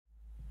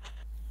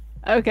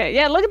Okay,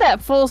 yeah, look at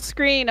that full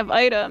screen of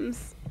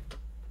items.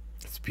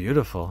 It's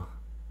beautiful.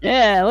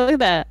 Yeah, look at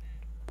that.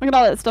 Look at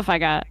all that stuff I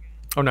got.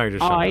 Oh, now you're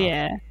just Oh showing off.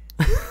 yeah.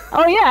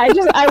 Oh yeah,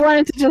 I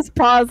wanted to just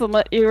pause and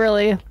let you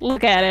really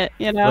look at it,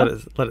 you know?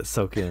 Let it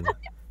soak in. That's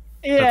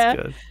Yeah.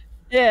 good.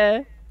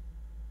 Yeah.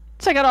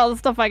 Check out all the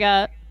stuff I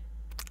got.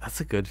 That's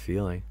a good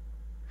feeling.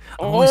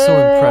 I'm always so Oh,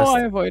 I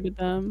impressed. avoided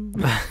them.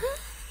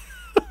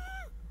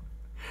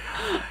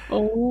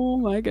 Oh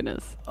my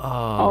goodness.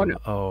 Oh no.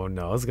 Oh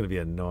no, it's gonna be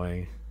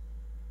annoying.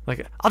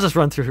 Like, I'll just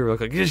run through here real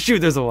quick. Just shoot,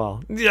 there's a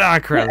wall. Yeah,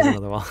 crap, there's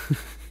another wall.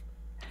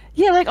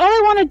 Yeah, like all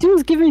I want to do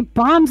is give me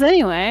bombs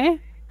anyway.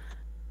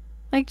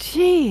 Like,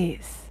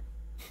 jeez.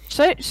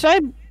 Should I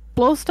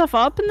blow stuff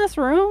up in this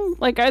room?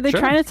 Like, are they Sure.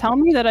 trying to tell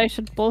me that I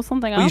should blow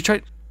something Oh, you up?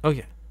 tried. Oh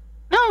yeah.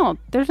 No,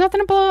 there's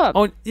nothing to blow up.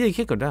 Oh yeah, you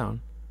can't go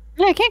down.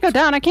 Yeah, I can't go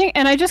down. I can't,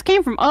 and I just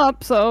came from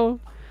up, so.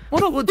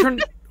 What turn?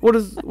 What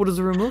does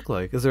the room look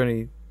like? Is there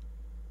anything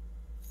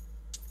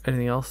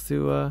else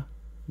to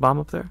bomb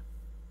up there?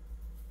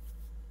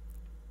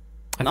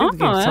 I No, think the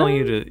game's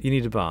telling man. you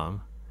need to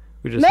bomb.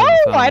 We just No, haven't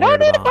found I where don't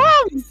to need a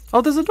bomb. bomb.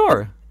 Oh, there's a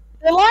door.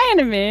 They're lying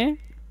to me.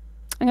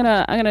 I'm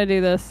gonna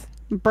do this.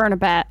 Burn a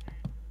bat.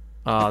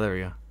 Oh, there we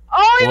go.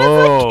 Oh, he was a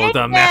Whoa, king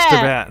the master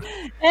bat.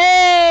 bat.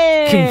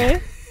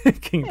 Hey,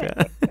 King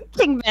bat.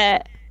 king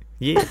bat.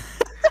 Yeah.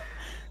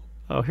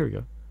 Oh, here we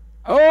go.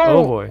 Oh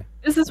Oh, boy.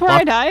 is this where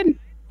I died?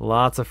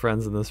 Lots of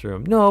friends in this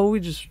room. No, we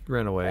just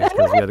ran away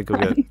because we had to go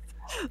get. That's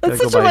Gotta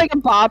go such a buy. like a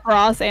Bob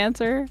Ross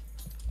answer.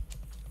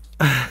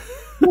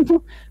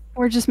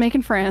 We're just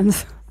making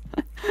friends.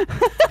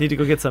 Need to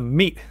go get some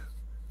meat.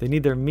 They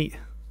need their meat.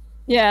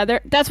 Yeah,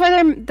 that's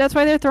why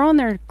they're throwing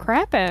their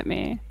crap at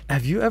me.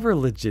 Have you ever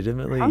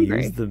legitimately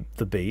Hungry. used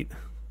the bait?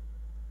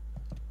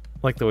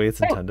 Like the way it's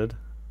intended?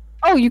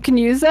 Oh, you can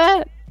use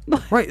that?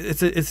 Right,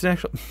 it's an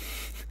actual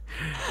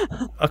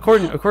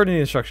according to the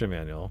instruction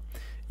manual,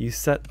 you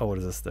set what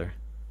is this there?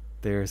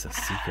 There's a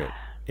secret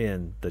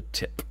in the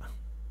tip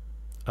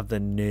of the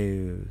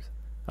nose.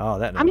 Oh,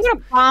 that nose.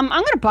 I'm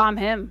gonna bomb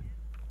him.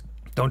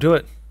 Don't do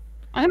it.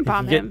 I'm gonna He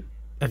bomb can get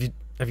him.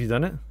 Have you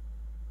done it?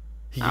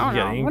 He I can don't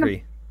get know.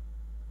 angry.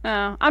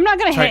 No, I'm not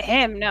gonna Try- hit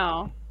him.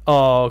 No,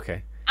 Oh,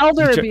 okay.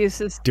 elder You try- abuse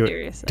is Do it.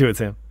 serious. Do it,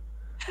 Sam.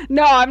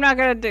 No, I'm not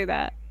gonna do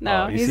that.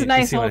 No, Oh, he's a you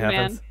nice see what old man.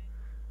 happens?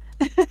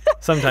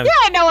 Sometimes. Yeah,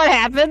 I know what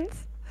happens.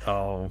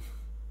 Oh.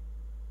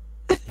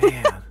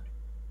 Man.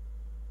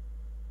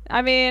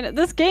 I mean,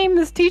 this game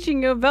is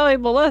teaching you a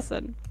valuable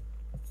lesson.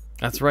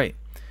 That's right.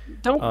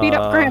 Don't beat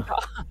up Grandpa.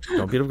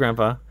 Don't beat up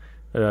Grandpa.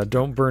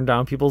 Don't burn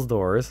down people's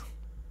doors.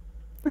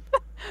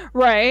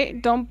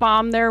 Right? Don't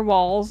bomb their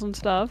walls and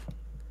stuff.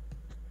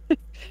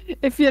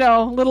 If,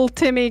 little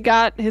Timmy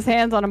got his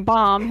hands on a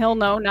bomb, he'll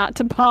know not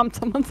to bomb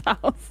someone's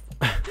house.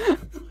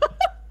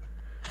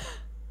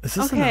 Is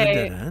this Okay. another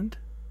dead end?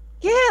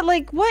 Yeah,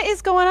 like, what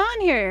is going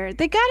on here?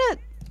 They gotta...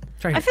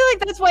 Try I feel like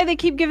that's why they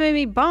keep giving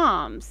me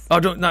bombs. Oh,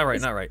 don't not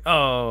right.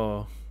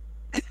 Oh.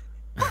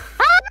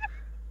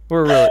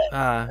 We're really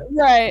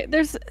Right.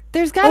 There's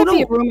gotta Oh,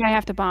 be a no. room I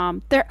have to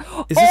bomb. There.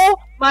 Is this- Oh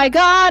my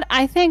God!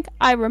 I think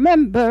I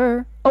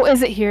remember. Oh,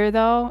 is it here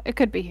though? It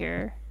could be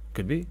here.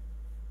 could be.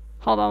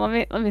 Hold on.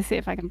 Let me see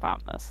if I can bomb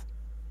this.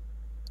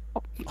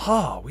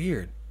 Oh,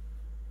 weird.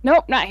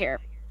 Nope, not here.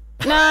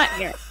 Not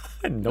here.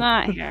 Nope.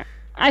 Not here.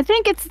 I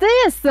think it's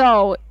this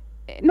though.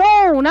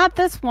 No, not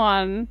this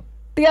one.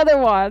 The other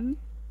one.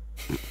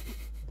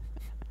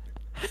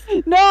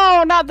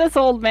 No, not this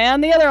old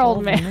man. The other old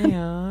Oh,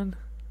 man.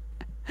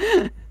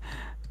 man.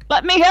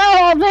 Let me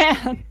go, old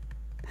man.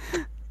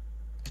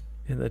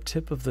 In the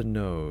tip of the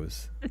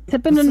nose.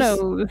 Tip in the What's this?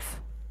 nose.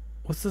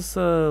 What's this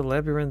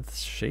labyrinth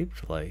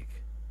shaped like?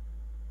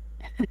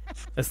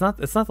 It's not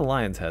the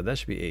lion's head. That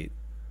should be 8.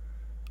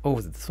 Oh,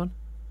 is it this one?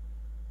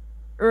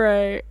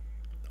 Right.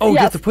 Oh, you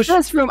have Yes, to push.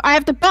 this room. I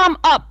have to bomb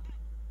up.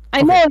 I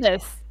Okay. know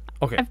this.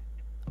 Okay.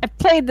 I've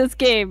played this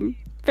game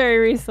very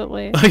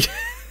recently.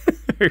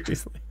 Very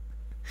recently.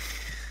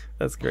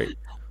 That's great.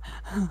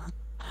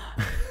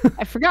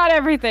 I forgot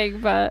everything,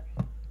 but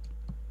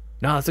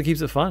No, that's what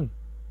keeps it fun.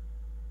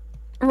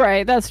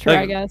 right, that's true,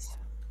 I Like- guess.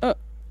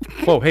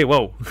 Whoa, hey,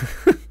 whoa.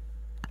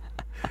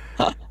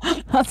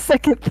 On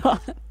second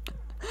thought.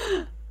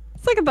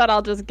 Second thought,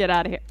 I'll just get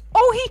out of here.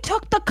 Oh, he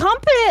took the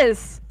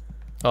compass.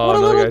 Oh, What a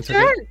another little guy took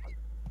it.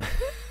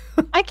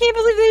 jerk. I can't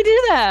believe they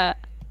do that.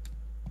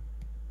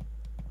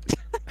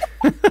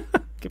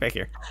 Get back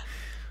here.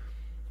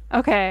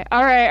 Okay,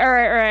 all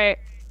right.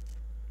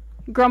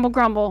 Grumble,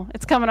 grumble.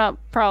 It's coming up,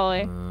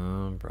 probably.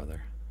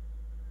 Brother.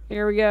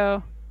 Here we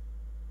go.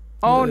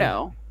 Oh Ugh.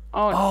 no.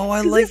 Oh, no. Oh,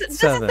 I 'Cause like this is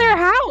 7. their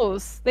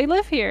house. They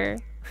live here.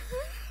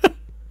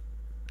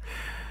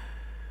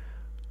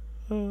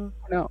 Uh,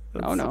 No.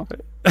 that's Oh no. so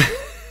great.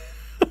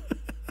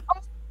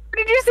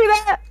 Did you see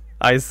that?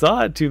 I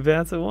saw it 2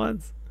 bats at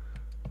once.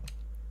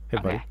 Hey,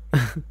 buddy.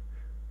 Okay.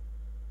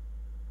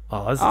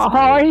 Oh, this is Oh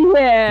great. You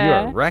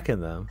yeah. are wrecking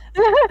them.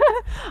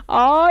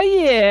 Oh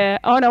yeah.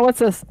 Oh no, what's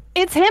this?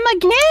 It's him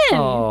again.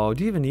 Oh,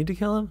 do you even need to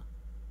kill him?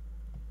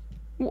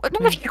 What,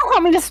 you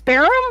want me to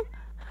spare him?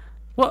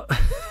 What?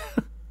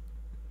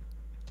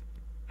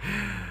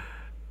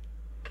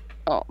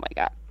 Oh my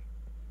God.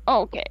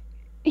 Okay.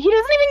 He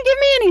doesn't even give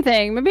me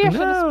anything. Maybe I should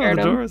have No, the scared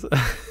him. door is.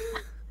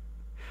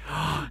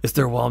 Is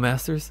there wall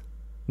masters?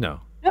 No.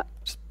 No,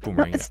 Just no,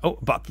 boomerang it. Oh,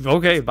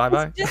 okay, bye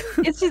bye.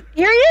 it's just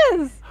here he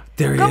is.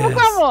 There he Grumble, is.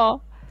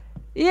 grumble.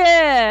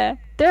 Yeah,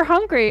 they're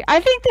hungry. I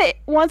think that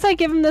once I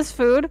give them this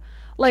food,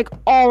 like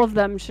all of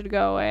them should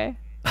go away.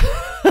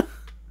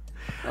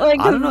 Like,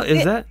 I don't know.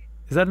 Is that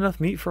enough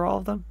meat for all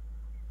of them?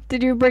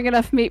 did you bring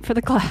enough meat for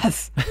the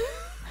class?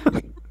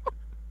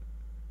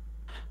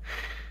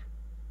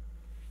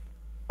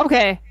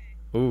 Okay.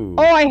 Ooh.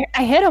 Oh,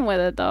 I hit him with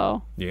it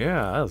though.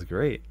 Yeah, that was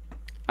great.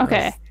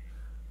 Okay. That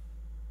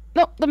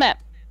No, the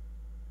map.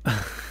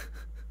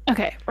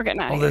 Okay, we're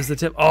getting out Oh, of here. there's the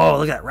tip. Oh,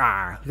 look at that.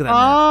 Rah. Look at that map.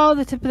 Oh,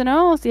 the tip of the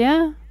nose.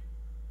 Yeah.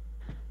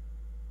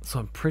 So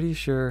I'm pretty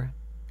sure.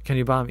 Can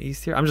you bomb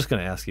east here? I'm just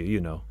gonna ask you. You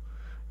know.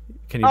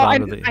 Can you Oh,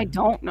 bomb to I the?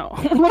 don't know.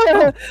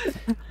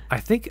 I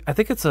think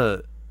it's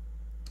a.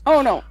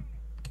 Oh no.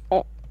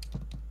 Oh.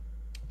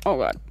 Oh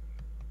God.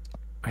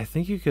 I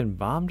think you can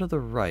bomb to the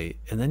right,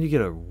 and then you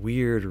get a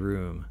weird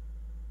room.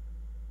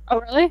 Oh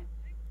really?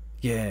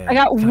 Yeah. I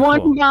got kinda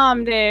one cool.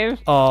 bomb, Dave.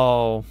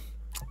 Oh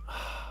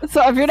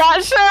So if you're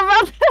not sure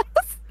about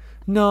this,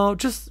 no,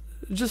 just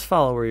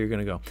follow where you're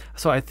gonna go.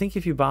 So I think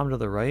if you bomb to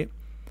the right,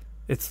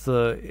 it's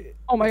the.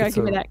 oh my God, it's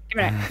give me a- that. Give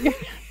me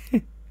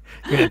that.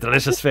 Give me that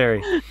delicious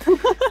fairy.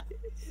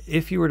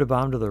 If you were to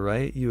bomb to the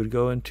right, you would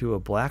go into a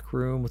black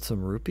room with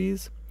some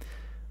rupees,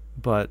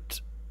 but.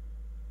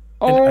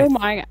 and Oh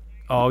my God.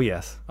 Oh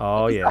yes.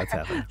 Oh yeah, it's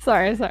happening.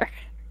 Sorry.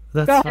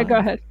 That's Go ahead. fine. Go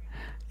ahead.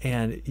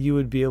 And you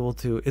would be able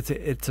to.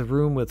 It's a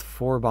room with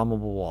 4 bombable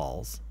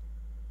walls.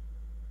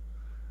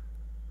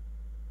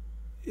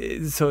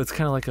 So it's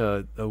kind of like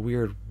a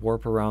weird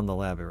warp around the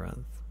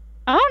labyrinth.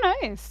 Oh,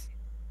 nice.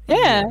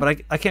 Yeah.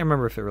 But I can't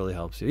remember if it really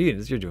helps you.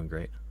 You're doing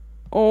great.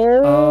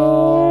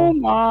 Oh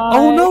my.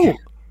 Oh no.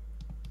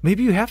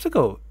 Maybe you have to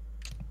go.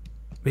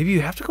 Maybe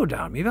you have to go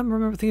down. Maybe I'm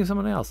remember thinking of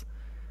someone else.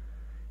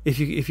 If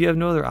you have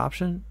no other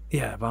option,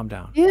 yeah, bomb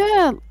down.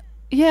 Yeah.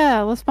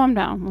 Yeah. Let's bomb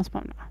down. Let's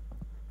bomb down.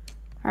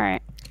 All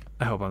right.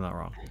 I hope I'm not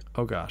wrong.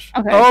 Oh gosh.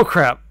 Okay. Oh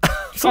crap. I'm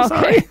so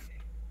sorry.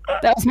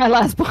 That was my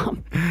last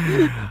bomb.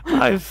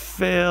 I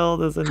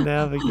failed as a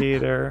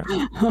navigator.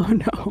 Oh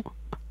no.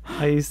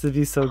 I used to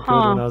be so good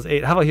Huh. when I was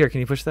 8. How about here? Can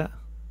you push that?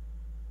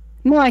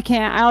 No, I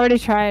can't. I already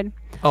tried.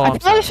 Oh, I I'm probably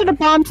sorry. should have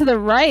bombed to the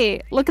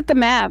right. Look at the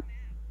map.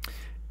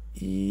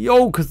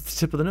 Yo, because it's the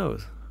tip of the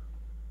nose.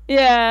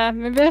 Yeah,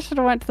 maybe I should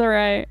have went to the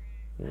right.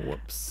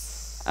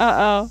 Whoops.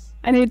 Uh-oh.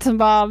 I need some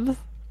bombs.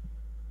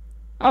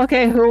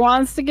 Okay, who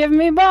wants to give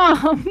me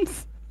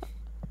bombs?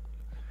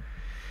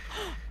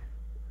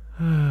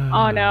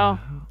 Oh no.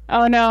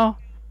 Oh no.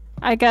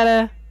 I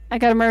gotta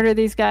murder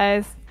these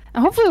guys.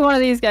 And hopefully one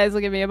of these guys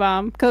will give me a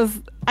bomb. Because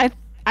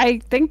I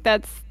think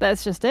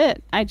that's just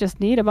it. I just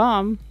need a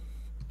bomb.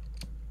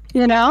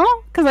 You know?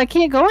 Because I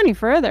can't go any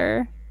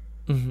further.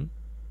 Mm-hmm.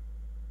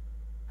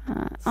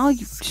 Oh,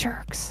 you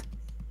jerks.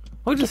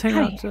 Oh, just Get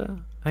hang outta out.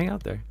 Hang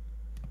out there.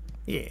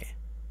 Yeah.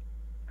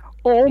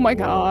 Oh my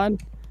Whoa.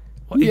 God.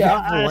 What, you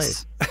have a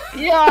Yes. life.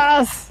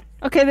 Yes.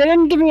 Okay, they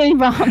didn't give me any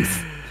bombs.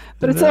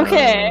 But it's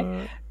okay.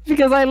 No.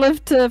 Because I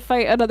live to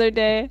fight another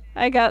day.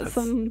 I got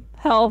some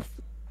health.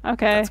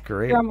 Okay. That's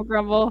great. Grumble,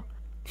 grumble.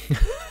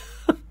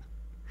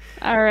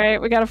 All right,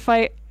 we gotta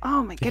fight.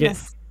 Oh my You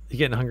goodness.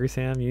 getting hungry,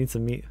 Sam? You need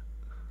some meat?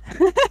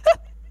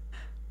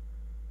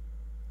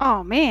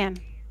 Oh man.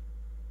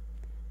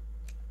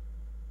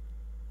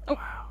 Oh,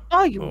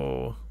 oh you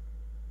Oh.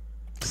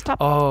 stop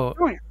Oh,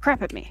 throwing your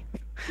crap at me.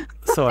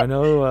 so I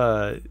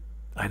know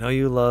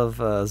you love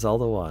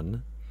Zelda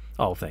 1.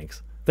 Oh,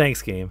 thanks.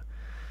 Thanks, game.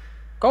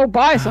 Go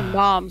buy some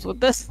bombs with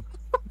this.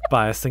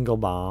 Buy a single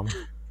bomb.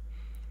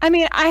 I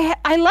mean,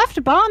 I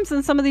left bombs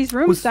in some of these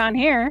rooms Was- down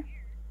here.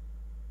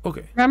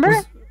 Okay. Remember?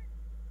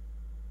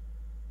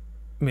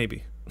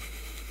 Maybe.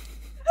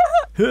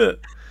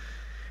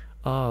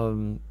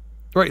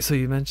 Right, so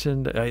you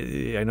mentioned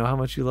I know how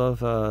much you love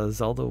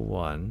Zelda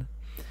 1.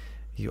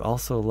 You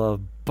also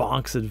love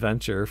Bonk's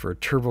Adventure for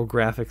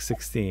TurboGrafx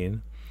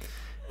 16.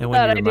 And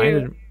That I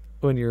do.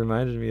 when you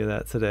reminded me of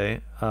that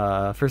today,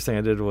 first thing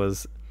I did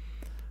was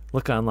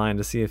look online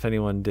to see if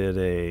anyone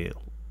did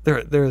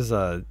there's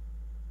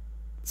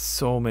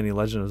so many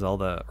Legend of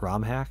Zelda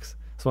ROM hacks.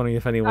 I was wondering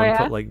if anyone yeah?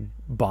 put like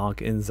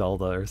Bonk in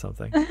Zelda or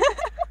something.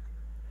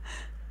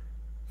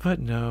 But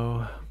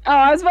no. Oh,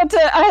 I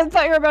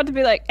thought you were about to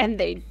be like, and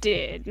they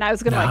did. And I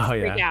was gonna like No,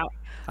 freak yeah. out.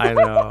 I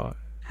know.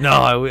 No,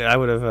 I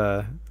would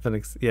have been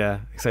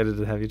excited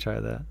to have you try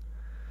that.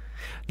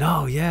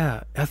 No,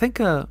 yeah. I think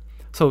so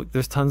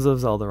there's tons of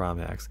Zelda ROM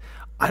hacks.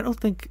 I don't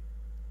think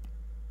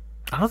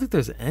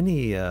there's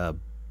any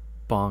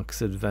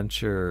Bonk's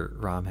Adventure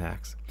ROM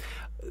hacks.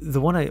 The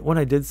one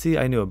I did see,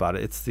 I knew about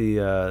it. It's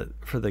the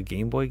for the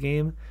Game Boy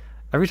game.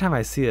 Every time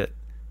I see it,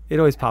 it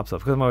always pops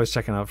up because I'm always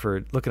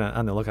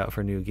on the lookout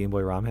for new Game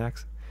Boy ROM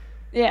hacks.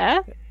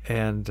 Yeah.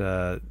 And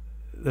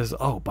there's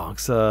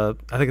Bonk's I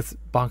think it's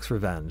Bonk's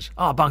Revenge.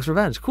 Oh, Bonk's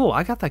Revenge. Cool.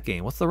 I got that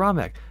game. What's the ROM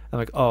hack? I'm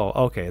like, oh,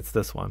 okay, it's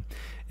this one.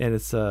 And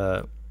it's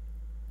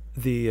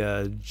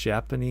the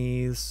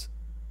Japanese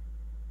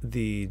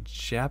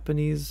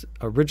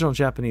original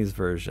Japanese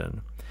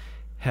version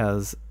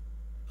has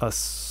a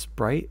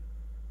sprite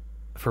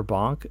for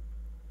Bonk,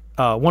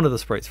 one of the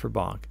sprites for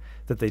Bonk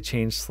that they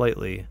changed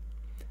slightly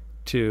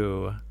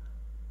to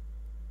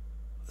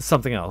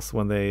something else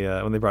when they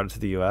brought it to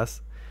the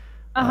U.S.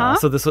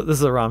 So this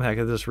is a ROM hack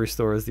that just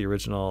restores the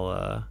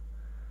original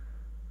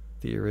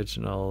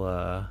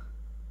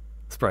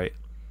sprite.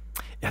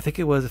 I think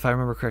it was, if I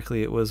remember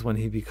correctly, it was when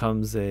he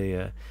becomes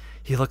he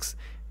looks.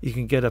 You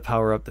can get a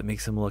power up that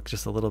makes him look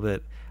just a little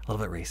bit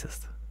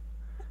racist.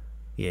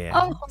 Yeah.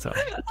 Oh, So.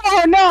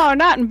 Oh no,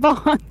 not in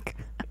Bonk.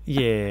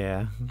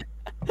 Yeah.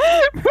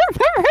 Remember,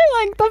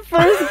 like the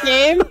first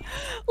game,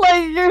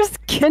 like your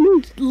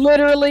skin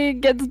literally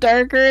gets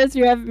darker as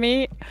you have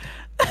meat.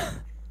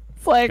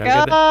 It's like,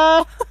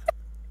 Bonk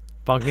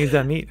needs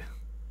that meat.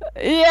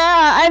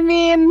 Yeah, I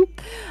mean,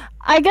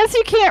 I guess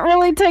you can't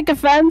really take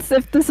offense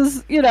if this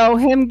is,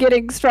 him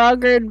getting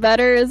stronger and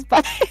better is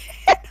by.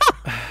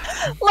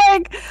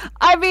 Like,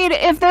 I mean,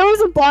 if there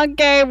was a Bonk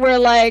game where,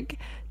 like,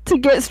 to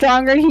get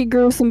stronger he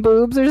grew some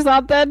boobs or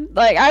something,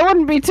 like, I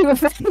wouldn't be too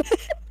offended.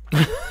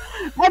 I'd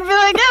be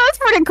like, yeah, that's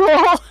pretty cool,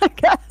 I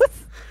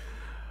guess.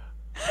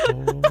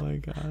 Oh my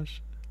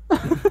gosh.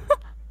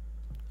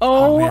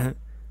 Oh, man.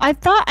 I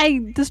thought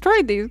I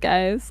destroyed these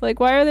guys. Like,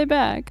 why are they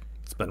back?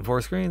 It's been 4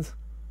 screens.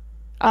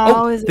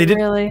 Oh, is it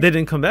really? They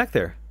didn't come back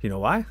there. You know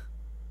why?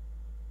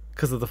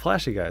 Because of the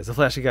flashy guys. The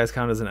flashy guys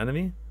count as an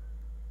enemy.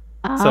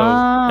 So,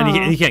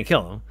 and you can't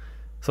kill them.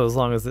 So as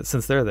long as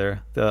since they're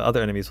there, the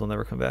other enemies will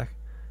never come back.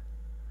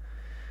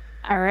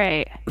 All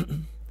right.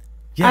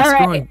 Yes,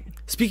 all right.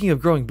 Speaking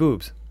of growing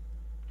boobs,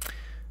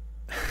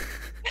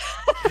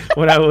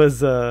 when I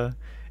was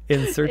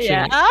in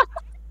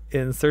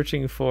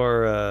searching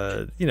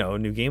for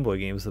new Game Boy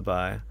games to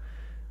buy,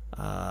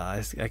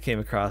 I came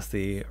across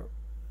the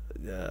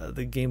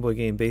Game Boy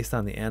game based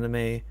on the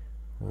anime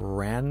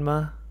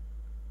Ranma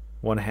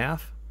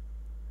 1/2.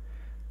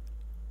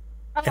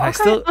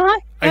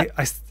 And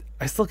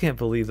I still can't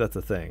believe that's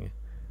a thing.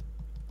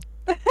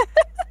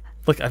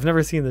 Look, I've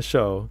never seen the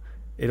show.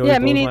 It always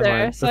blows me neither. my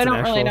mind. So That's I don't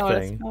an really know actual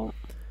what thing. it's about.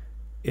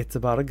 It's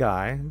about a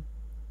guy,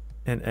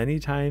 and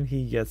anytime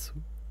he gets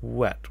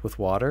wet with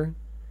water,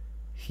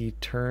 he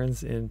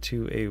turns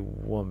into a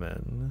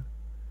woman.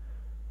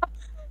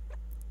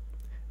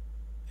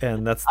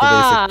 And that's the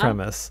basic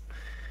premise.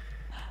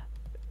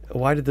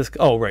 Why did this?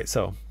 Oh, right.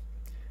 So,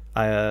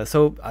 there's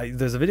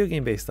a video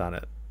game based on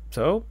it.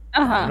 So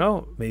I don't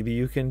know. Maybe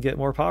you can get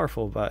more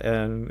powerful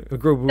and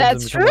grow boobs and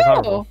become more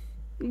powerful.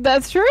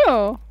 That's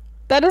true.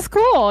 That is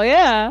cool.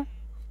 Yeah.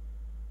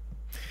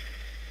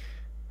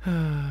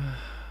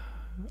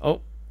 Oh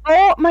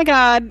my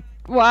God!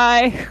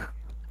 Why?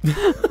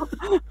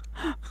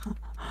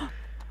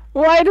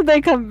 Why did they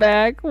come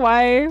back?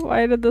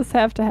 Why did this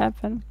have to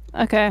happen?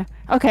 Okay.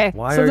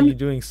 Why are you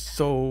doing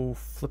so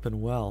flippin'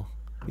 well?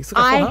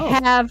 I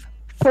have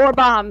 4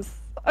 bombs.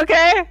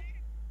 Okay.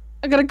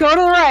 I'm gonna go to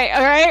the right.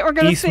 All right. We're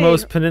gonna see.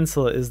 Eastmost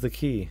Peninsula is the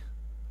key.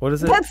 What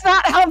is it? That's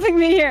not helping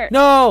me here.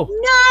 No.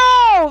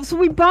 So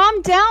we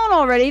bombed down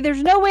already.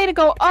 There's no way to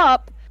go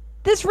up.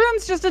 This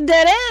room's just a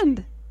dead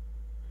end.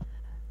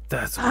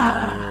 That's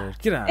weird.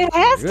 Get out. It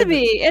has to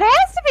be. It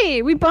has to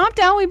be. We bombed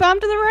down. We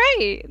bombed to the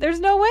right. There's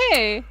no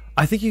way.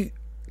 I think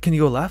can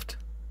you go left?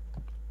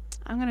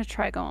 I'm gonna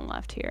try going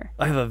left here.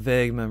 I have a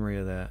vague memory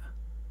of that.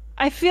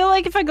 I feel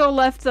like if I go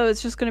left though,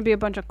 it's just gonna be a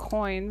bunch of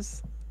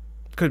coins.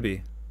 Could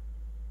be.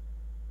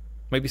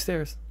 Might be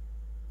stairs.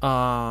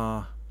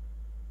 No,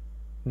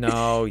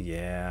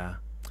 yeah.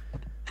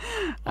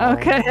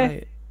 Okay.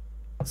 Right.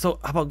 So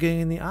how about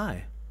getting in the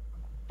eye?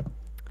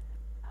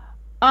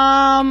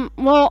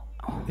 Well,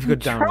 if you go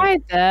down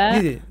tried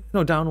that.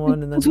 No, down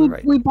one and then to the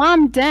right. We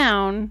bombed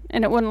down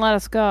and it wouldn't let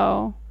us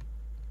go.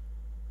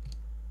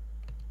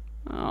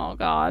 Oh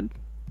God.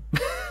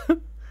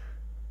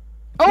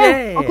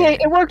 Yay. Okay,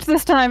 it worked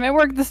this time.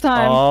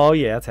 Oh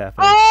yeah, it's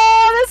happening.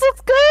 Oh, this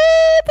looks good.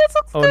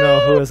 Oh no,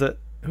 who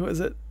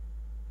is it?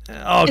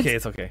 Okay,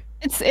 it's okay.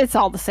 It's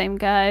all the same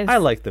guys. I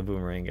like the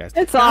boomerang guys.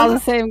 It's all the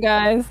same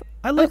guys.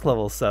 I like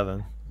level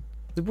 7.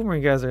 The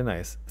boomerang guys are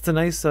nice. It's a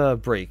nice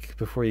break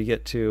before you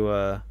get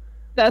to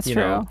that's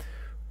true.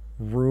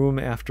 Room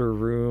after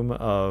room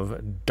of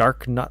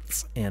dark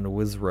nuts and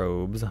whiz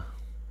robes.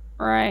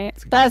 Right.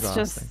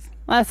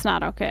 That's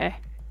not okay.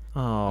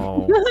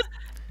 Oh.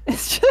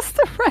 It's just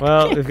the right.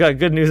 Well, we've got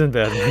good news and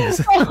bad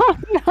news. Oh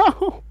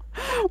no.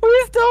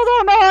 We still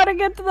don't know how to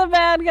get to the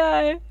bad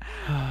guy.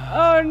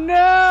 Oh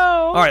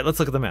no. All right, let's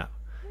look at the map.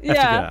 Yeah.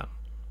 Get out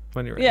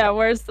when you're ready. Yeah,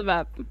 where's the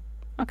map?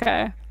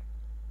 Okay.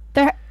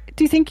 There.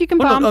 Do you think you can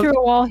bomb through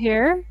a wall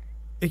here?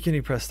 Can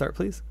you press start,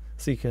 please?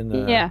 So you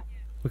can. Yeah.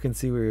 We can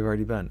see where we've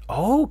already been.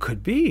 Oh,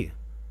 could be.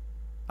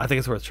 I think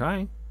it's worth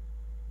trying.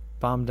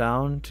 Bomb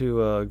down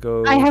to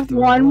go. I have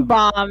one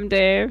bomb,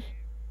 Dave.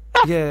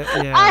 Yeah.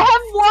 I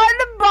have one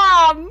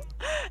bomb,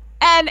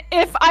 and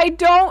if I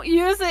don't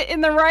use it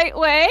in the right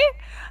way,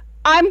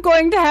 I'm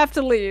going to have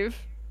to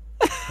leave.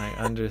 I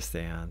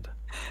understand.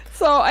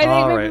 So I think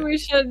All maybe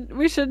right.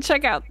 we should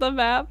check out the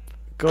map.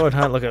 Go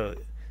ahead and look at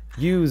it.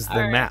 Use All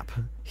the right. map.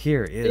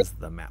 Here is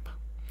the map.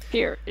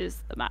 Here is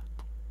the map.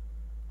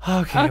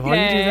 Okay, while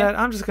you do Okay. that,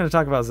 I'm just going to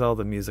talk about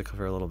Zelda music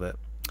for a little bit.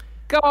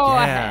 Go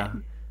Yeah,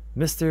 ahead.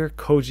 Mr.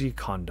 Koji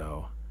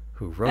Kondo,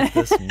 who wrote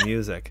this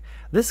music.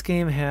 This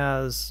game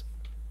has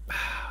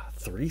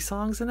 3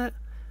 songs in it?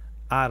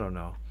 I don't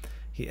know.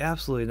 He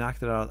absolutely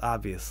knocked it out.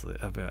 Obviously,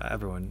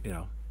 everyone,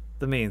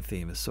 the main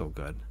theme is so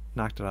good.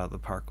 Knocked it out of the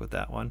park with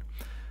that one.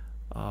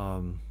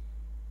 Um,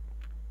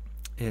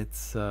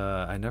 it's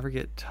I never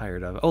get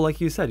tired of it. Oh,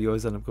 like you said, you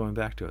always end up going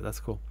back to it. That's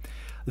cool.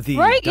 The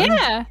Right? dungeon,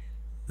 Yeah.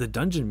 the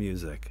dungeon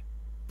music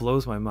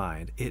blows my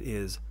mind. It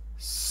is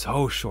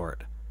so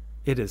short.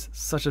 It is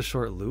such a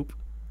short loop,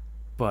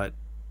 but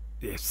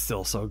it's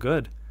still so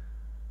good.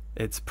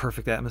 It's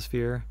perfect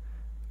atmosphere,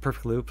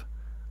 perfect loop.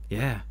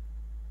 Yeah.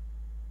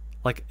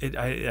 Like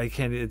I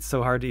can't. It's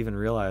so hard to even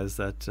realize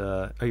that.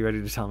 Are you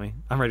ready to tell me?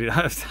 I'm ready.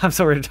 I'm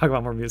so ready to talk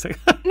about more music.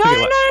 No, no, Okay,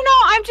 no, what? no, no.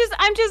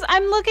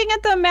 I'm looking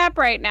at the map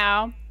right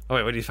now, Oh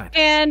wait, what do you find?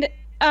 and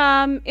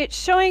it's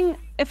showing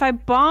if I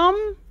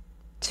bomb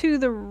to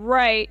the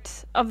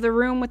right of the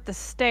room with the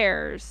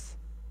stairs,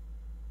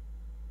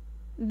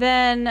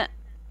 then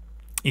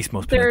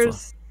Eastmost Peninsula.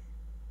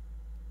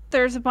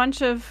 there's a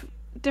bunch of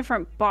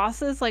different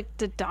bosses like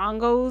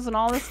Dodongos and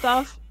all this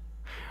stuff.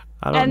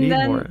 I don't And need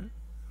then more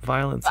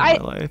violence in I,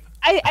 my life.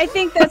 I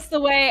think that's the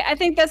way. I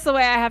think that's the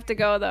way I have to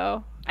go,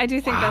 though. I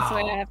do think that's the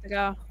way I Wow. have to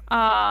go.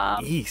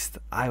 East.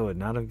 I would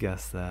not have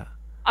guessed that.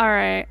 All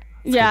right.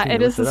 It's a good Yeah, thing you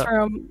it is looked it this up.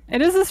 room.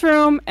 It is this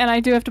room, and I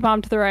do have to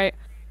bomb to the right.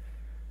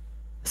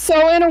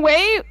 So in a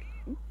way,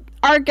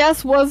 our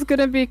guess was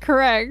gonna be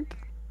correct.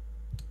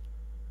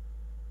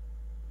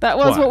 That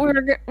was What?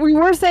 what we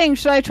were saying.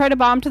 Should I try to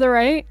bomb to the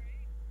right?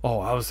 Oh,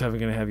 I was going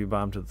to have you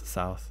bomb to the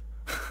south.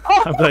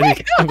 Oh I'm my glad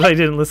you, I'm god! glad you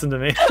didn't listen to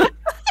me.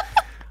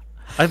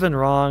 I've been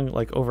wrong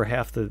like over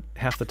half the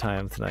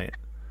time tonight,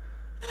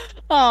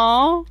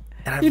 Aw.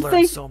 and I've You'd learned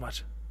think so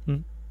much.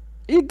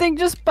 you'd think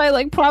just by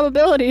like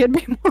probability it'd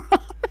be more.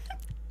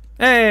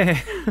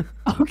 Hey,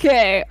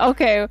 Okay,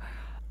 okay,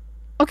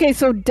 okay.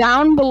 So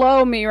down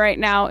below me right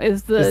now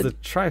is is the the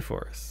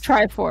Triforce?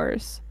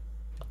 Triforce.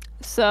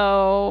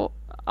 So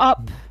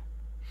up.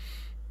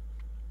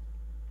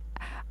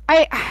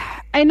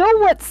 I know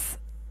what's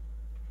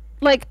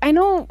like. I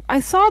know I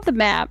saw the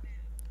map,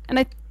 and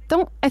I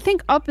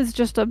think up is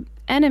just a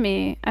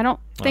enemy. It's I a don't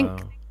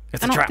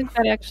trap. think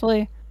that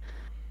actually.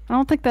 I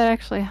don't think that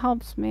actually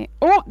helps me.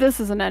 Oh, this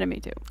is an enemy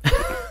too.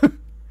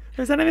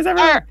 There's enemies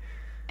everywhere.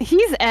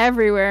 He's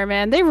everywhere,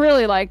 man. They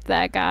really liked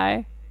that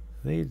guy.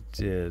 They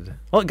did.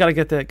 Well, gotta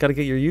get that. Gotta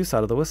get your use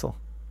out of the whistle.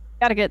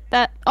 Gotta get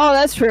that. Oh,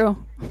 that's true.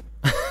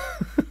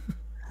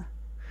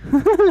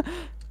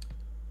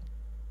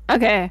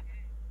 Okay.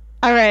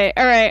 All right.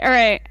 All right. All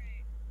right.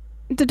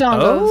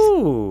 Dodongos.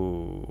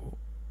 Oh,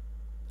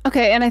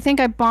 Okay, and I think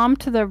I bombed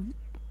to the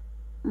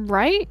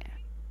right.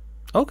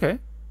 okay.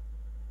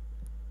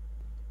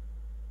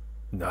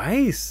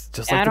 Nice.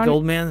 Just I like the don't.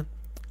 old man,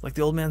 like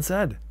the old man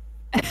said.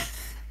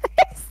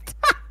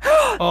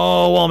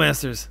 Oh, Wall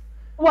Masters.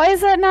 Why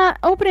is that not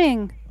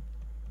opening?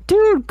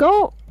 Dude,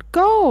 go,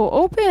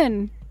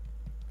 open.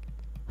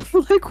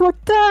 Like, what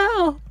the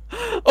hell?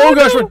 Oh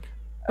gosh, no. run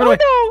Oh away.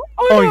 no! Oh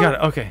Oh, no! you got it.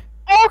 Okay.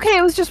 Okay,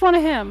 it was just one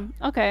of him.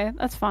 Okay,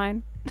 that's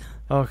fine.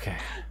 Okay.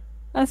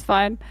 That's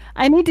fine.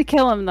 I need to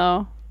kill him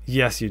though.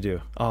 Yes, you do.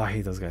 Oh, I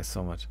hate those guys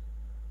so much.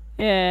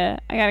 Yeah,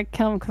 I gotta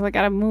kill him because I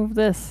gotta move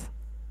this.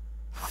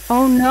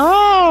 Oh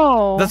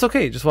no! That's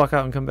okay. Just walk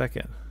out and come back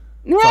in.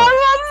 No, Sorry.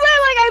 I was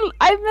saying like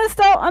I missed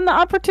out on the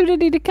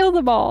opportunity to kill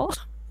the ball.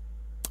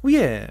 Well,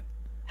 yeah.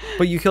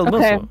 But you killed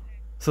most Okay. of them.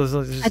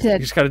 So just, I did. you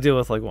just got to deal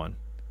with like one.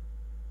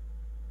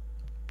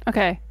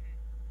 Okay,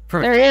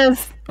 Perfect. there he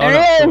is. Oh, There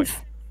no. he Oh, is.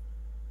 wait.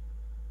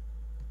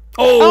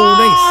 Oh,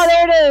 Oh, nice.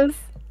 there it is.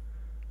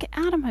 Get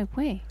out of my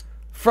way.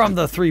 From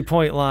the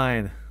 3-point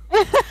line.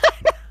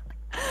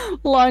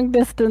 Long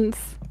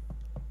distance.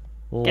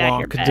 Long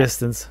here, bet.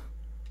 distance.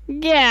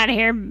 Get out of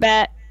here,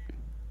 bet.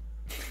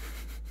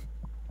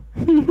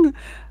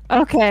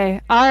 Okay,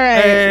 all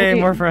right. Hey,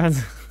 more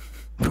friends.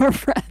 more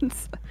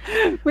friends.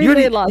 We You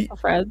already- made lots of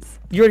friends.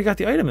 You already got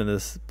the item in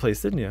this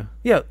place, didn't you?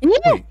 Yeah. Yeah.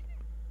 Wait.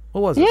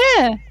 What was it?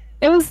 Yeah,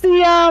 it was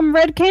the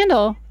red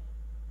candle.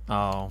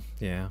 Oh,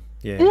 yeah.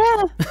 Yeah.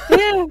 Yeah,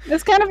 yeah.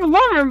 It's kind of a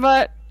bummer,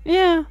 but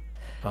yeah.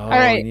 Oh, All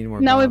right. we need more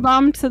Now we bombs.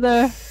 bomb to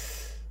the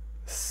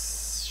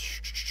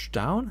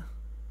Down?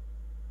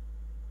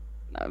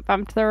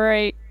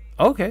 right,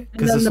 Okay. and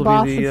Because then this the will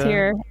boss be the. is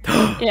here.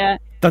 Yeah,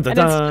 Dun dun and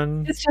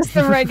dun. it's just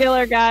the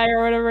regular guy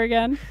or whatever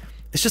again.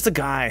 It's just a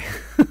guy.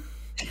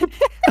 Dude,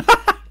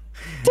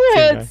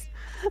 guy.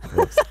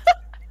 Whoops.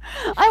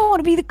 I want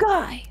to be the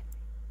guy.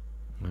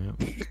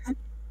 Yep.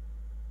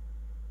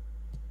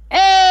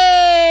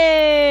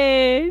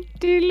 Hey!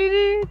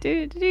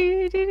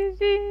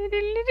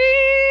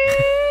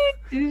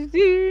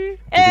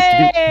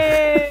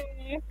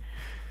 Hey!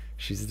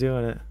 She's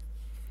doing it.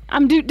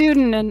 I'm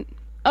doot-dooting and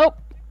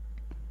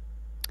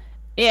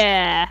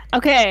yeah.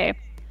 Okay.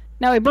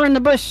 Now we burn the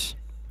bush.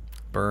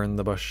 Burn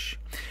the bush.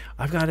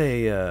 I've got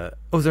a.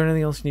 Oh, is there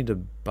anything else you need to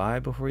buy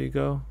before you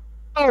go?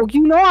 Oh,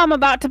 you know I'm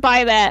about to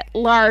buy that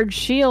large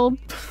shield.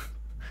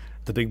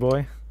 The big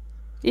boy.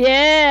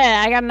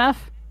 Yeah, I got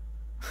enough.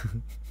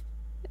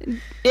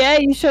 Yeah,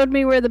 you showed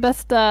me where the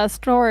best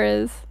store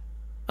is.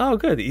 Oh,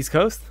 good. The East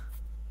Coast.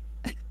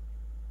 You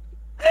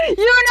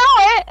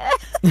know it.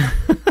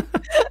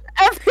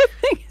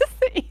 Everything is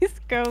the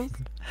East Coast.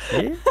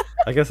 Yeah,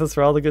 I guess that's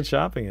where all the good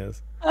shopping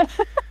is.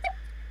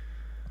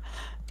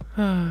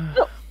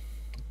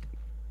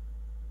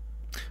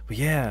 But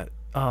yeah,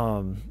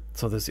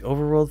 so there's the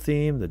overworld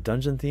theme. The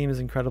dungeon theme is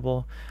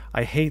incredible.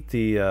 I hate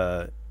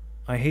the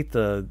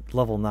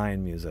level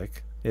 9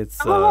 music. It's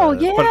Oh,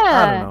 but I don't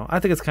yeah. know. I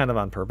think it's kind of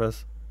on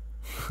purpose.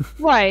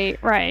 Right,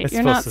 right. It's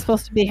You're supposed not to.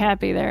 supposed to be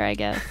happy there, I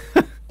guess.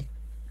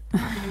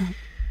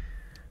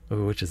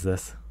 Ooh, which is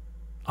this?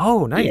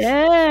 Oh, nice.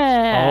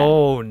 Yeah.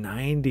 Oh,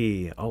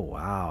 90. Oh,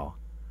 wow.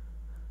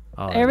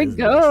 Oh, There that we is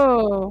nice.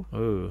 go.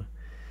 Ooh,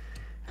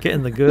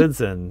 getting the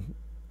goods and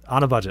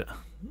on a budget.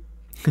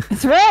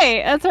 That's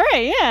right. That's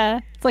right. Yeah.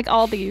 It's like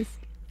Aldi's.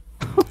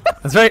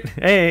 That's right.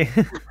 Hey,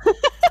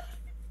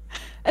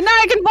 And now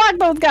I can block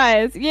those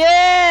guys.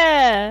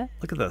 Yeah.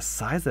 look at the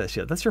size of that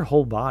shit. That's your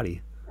whole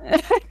body.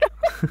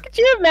 Could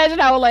you imagine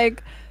how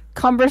like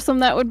cumbersome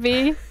that would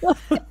be?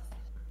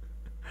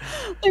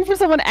 Like for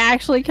someone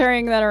actually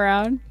carrying that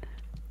around.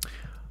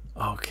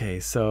 Okay,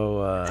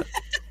 so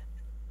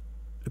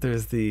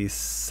there's the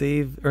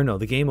save or no,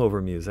 the game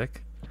over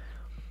music,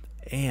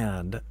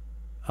 and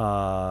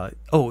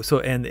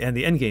and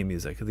the end game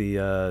music,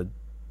 the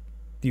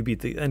you beat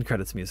the end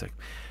credits music.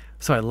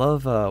 So I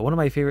love one of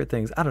my favorite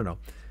things. I don't know.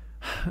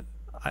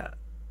 I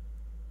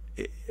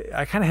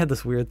I kind of had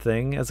this weird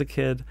thing as a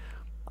kid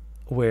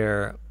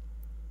where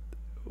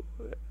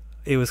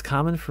it was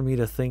common for me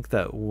to think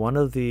that one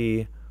of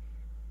the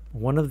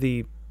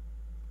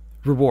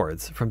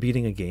rewards from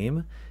beating a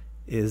game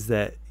is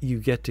that you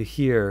get to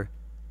hear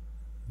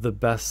the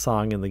best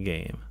song in the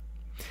game.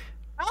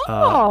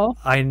 Oh.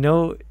 I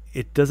know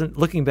it doesn't,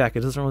 looking back,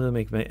 it doesn't really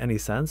make any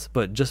sense,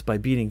 but just by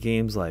beating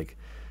games like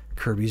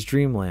Kirby's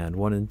Dream Land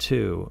 1 and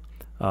 2,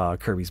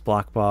 Kirby's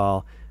Block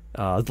Ball,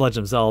 Legend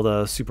of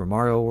Zelda, Super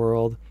Mario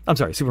World, I'm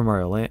sorry, Super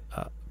Mario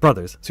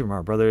Brothers, Super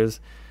Mario Brothers,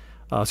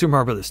 Super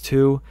Mario Brothers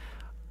 2,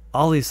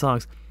 all these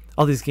songs,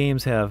 all these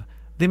games have,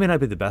 they may not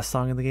be the best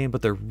song in the game,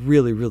 but they're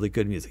really, really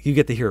good music. You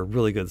get to hear a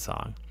really good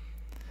song.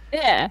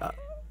 Yeah.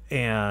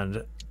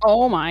 And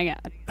Oh my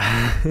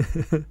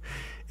god.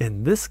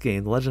 in this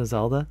game, The Legend of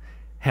Zelda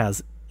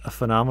has a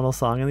phenomenal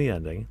song in the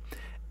ending.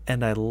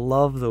 And I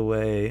love the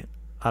way,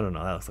 I don't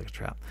know, that looks like a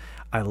trap.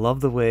 I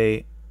love the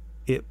way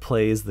it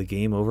plays the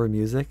game over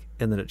music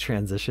and then it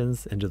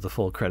transitions into the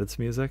full credits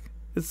music.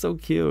 It's so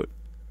cute.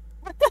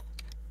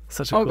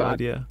 Such a Oh cool god.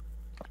 idea.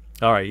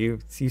 All right, you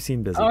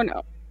seem busy. Oh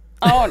no.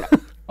 Oh no.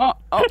 Oh,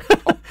 oh,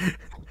 oh.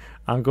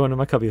 I'm going to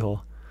my cubby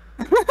hole.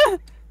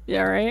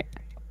 Yeah, right.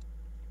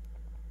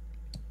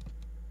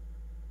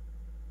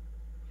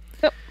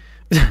 Oh.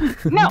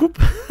 No.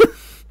 Boop.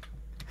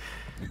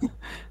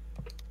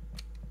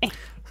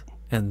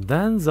 And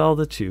then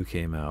Zelda 2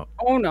 came out.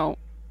 Oh no.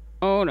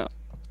 Oh no.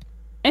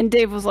 And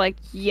Dave was like,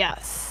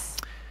 "Yes."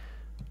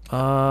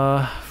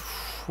 Uh,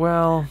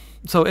 well,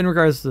 so in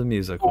regards to the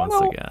music, Oh once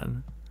no.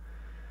 again,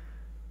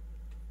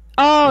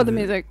 Oh, the the,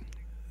 music.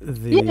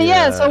 the Yeah,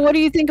 yeah. So what do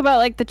you think about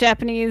like the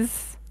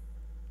Japanese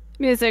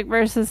music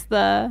versus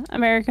the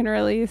American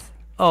release?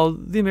 oh,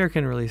 the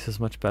American release is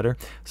much better.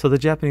 So the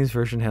Japanese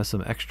version has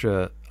some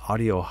extra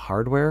audio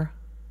hardware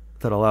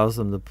that allows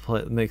them to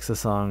play, makes the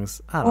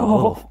songs, I don't know, a Oh.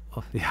 little,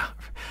 oh, yeah.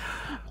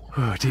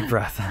 Ooh, deep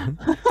breath.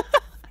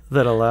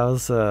 That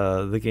allows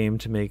the game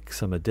to make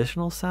some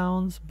additional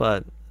sounds,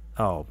 but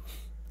oh,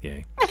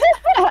 yay!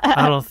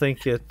 I don't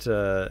think it.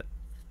 I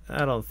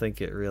don't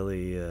think it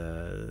really.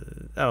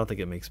 I don't think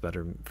it makes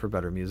better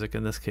music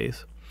in this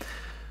case.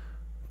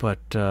 But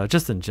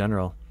just in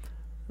general,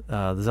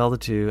 the Zelda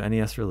 2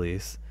 NES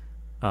release,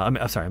 I'm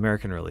sorry,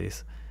 American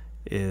release,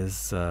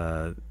 is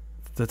the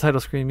title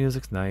screen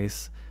music's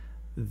nice.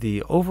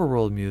 The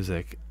overworld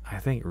music, I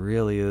think,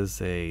 really is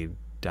a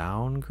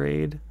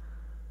downgrade.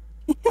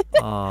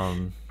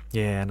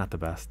 Yeah, not the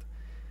best.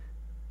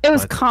 It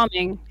was But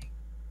calming.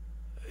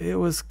 it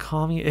was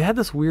calming. It had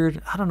this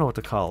weird, I don't know what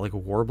to call it, like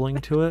warbling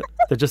to it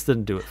that just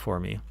didn't do it for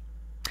me.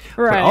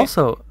 But Right.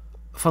 also,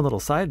 fun little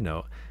side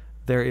note,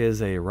 there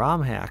is a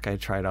ROM hack I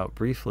tried out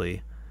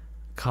briefly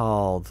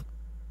called,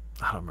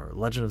 I don't remember,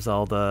 Legend of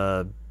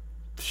Zelda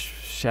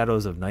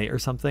Shadows of Night or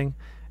something.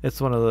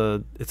 It's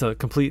a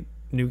complete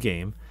new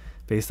game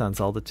based on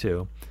Zelda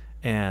 2.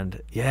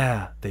 And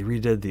yeah, they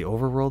redid the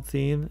overworld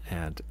theme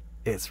and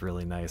it's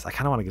really nice. I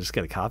kind of want to just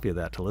get a copy of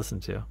that to listen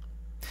to.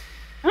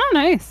 Oh,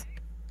 nice.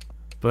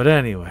 But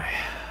anyway,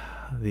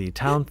 the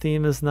town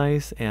theme is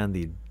nice and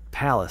the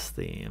palace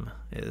theme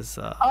is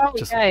Oh,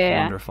 just yeah, yeah,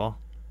 yeah. wonderful.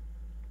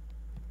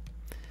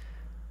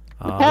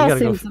 The You palace gotta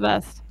go. seems the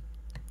best.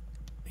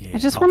 Yeah. I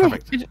just Oh, want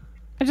perfect. to.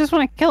 I just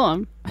want to kill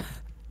him.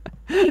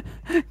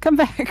 Come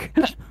back.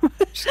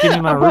 Just give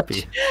me my I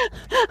rupee.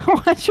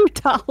 I want your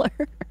dollar.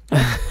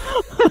 I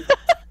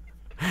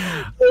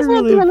Here's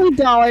what the really, only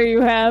dollar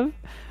you have.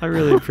 I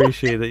really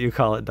appreciate that you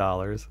call it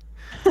dollars.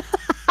 Well,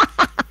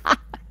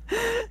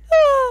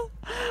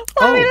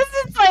 I mean, Oh,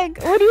 it's just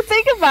like when you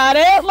think about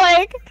it,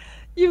 like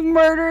you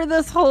murder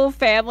this whole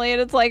family,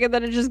 and it's like, and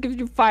then it just gives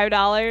you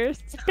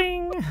 $5.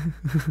 bing.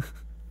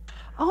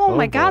 Oh Oh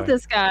my God, boy,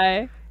 this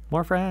guy.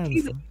 more friends.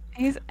 He's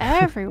he's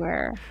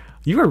everywhere.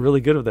 You are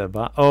really good with that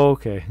bot. Oh,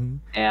 okay.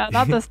 Yeah,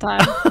 not this time.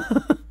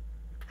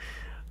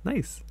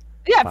 Nice.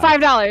 Yeah,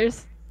 Five.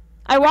 $5.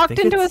 I walked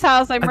think into it's. his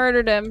house, I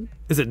murdered him,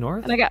 Is it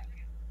north? and I got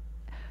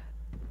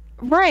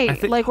I right.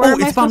 think. Like, where Oh,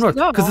 am I it's bound supposed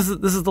north to because go?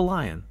 this is the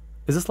lion.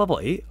 Is this level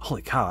 8?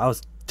 Holy cow! I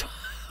was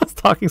I was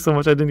talking so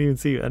much I didn't even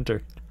see you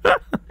enter.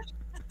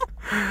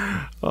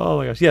 Oh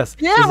my gosh! Yes.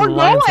 Yeah, this is we're the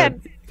lion's going.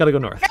 head. Gotta go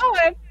north.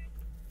 Going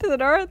to the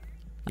north.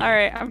 All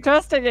right, I'm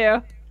trusting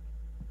you.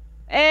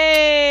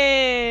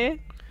 Hey.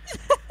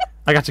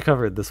 I got you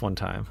covered this one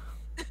time.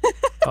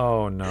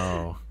 Oh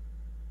no.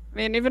 I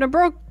mean, even a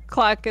broke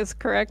clock is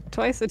correct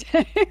twice a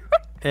day.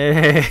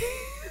 Hey.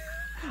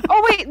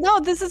 Oh wait, no,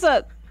 this is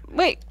a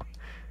wait.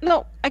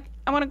 No, I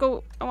want to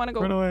go. I want to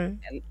go. Run away.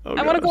 Oh,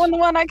 I want to go gosh. in the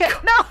one I get.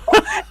 No, no,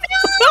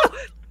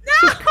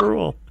 This is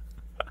cruel.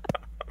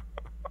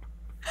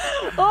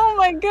 Oh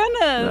my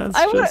goodness! That's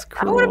I would. just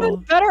I would have been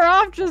cruel. better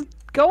off just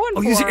going.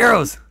 Oh, for use your it.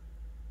 arrows.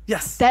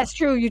 Yes. That's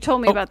true. You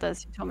told me Oh, about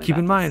this. You told me. Keep about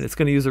in mind, this. it's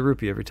going to use a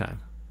rupee every time.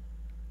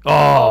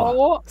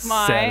 Oh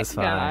my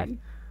satisfying. God,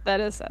 that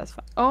is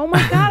satisfying. Oh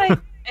my God,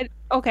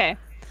 okay.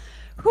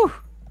 Whew.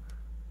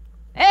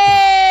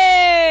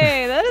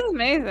 Hey, that is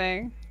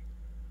amazing.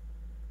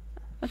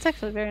 That's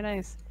actually very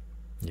nice.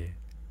 Yeah.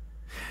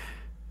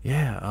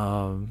 Yeah.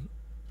 Oh,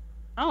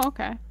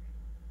 okay.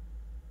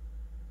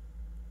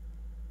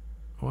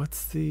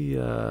 What's the?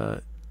 Wow,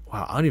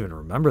 I don't even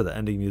remember the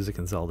ending music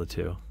in Zelda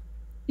 2.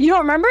 You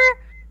don't remember?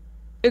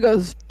 It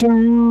goes.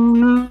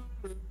 That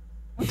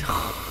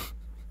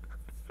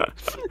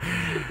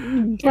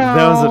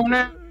That was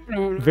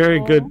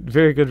a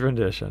very good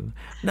rendition.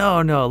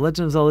 No,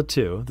 Legend of Zelda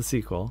 2, the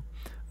sequel,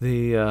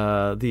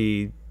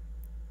 the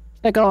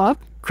They go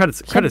up.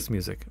 credits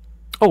music.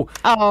 Oh,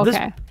 Oh, this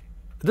okay. at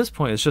this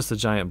point it's just a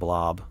giant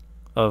blob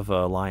of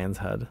a lion's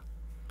head.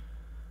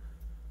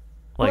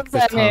 Like What's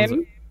there's that tons.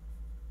 mean?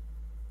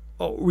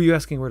 Oh, were you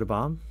asking where to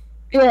bomb?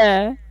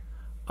 Yeah.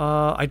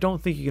 I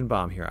don't think you can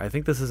bomb here. I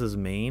think this is his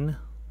main,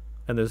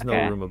 and there's no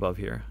Okay. room above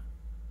here.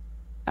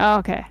 Oh,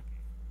 okay.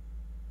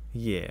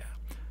 Yeah.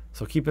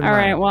 So keep in All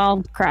mind. right.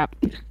 Well, crap.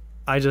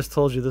 I just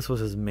told you this was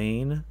his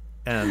main,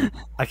 and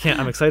I can't.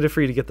 I'm excited for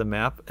you to get the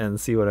map and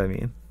see what I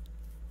mean.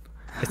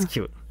 It's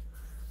cute.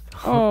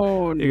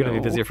 Oh You're gonna be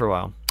no. busy for a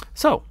while.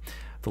 So,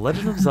 The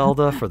Legend of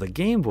Zelda for the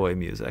Game Boy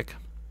music.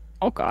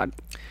 Oh God.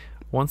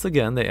 Once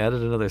again, they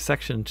added another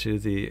section to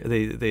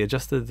they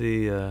adjusted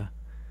the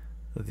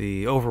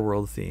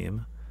overworld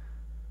theme,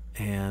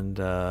 and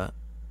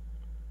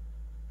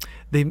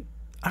they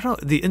I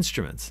don't know the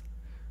instruments.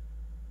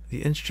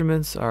 The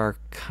instruments are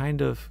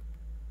kind of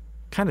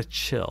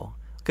chill.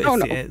 Oh,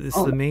 no. It's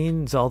Oh, the no.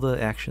 main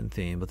Zelda action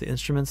theme, but the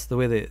instruments, the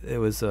way it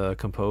was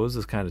composed,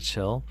 is kind of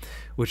chill,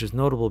 which is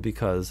notable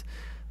because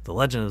The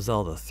Legend of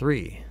Zelda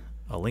 3,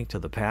 A Link to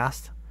the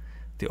Past,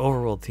 the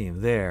overworld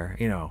theme there,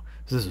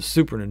 this is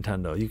Super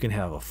Nintendo. You can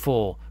have a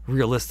full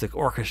realistic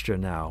orchestra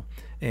now,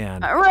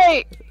 and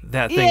Right.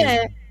 that thing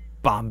Yeah. is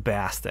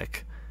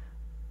bombastic.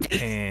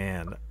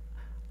 And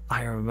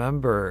I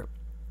remember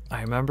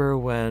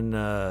when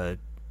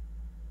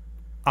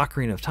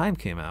Ocarina of Time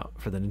came out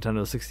for the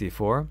Nintendo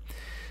 64.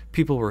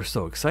 People were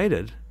so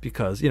excited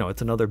because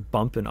it's another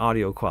bump in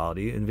audio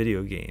quality in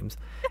video games,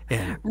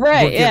 and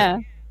Right. Yeah.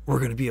 we're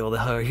gonna be able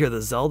to hear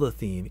the Zelda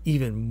theme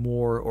even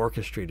more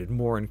orchestrated,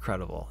 more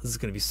incredible. This is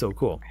gonna be so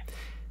cool.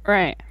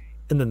 Right.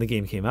 And then the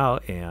game came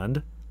out,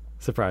 and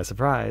surprise,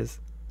 surprise,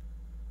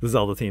 the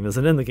Zelda theme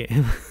isn't in the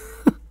game.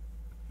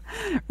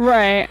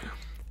 Right.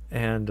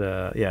 And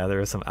yeah, there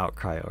was some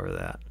outcry over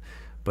that.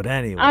 But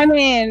anyway, I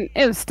mean,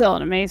 it was still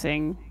an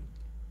amazing.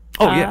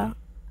 oh yeah,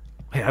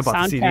 hey, I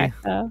bought the CD. Soundtrack,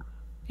 though.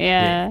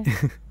 Yeah.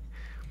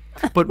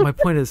 But my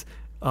point is,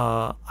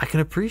 I can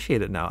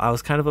appreciate it now. I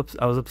was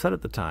I was upset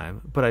at the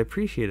time, but I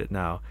appreciate it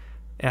now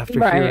after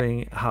Right.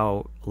 hearing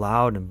how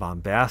loud and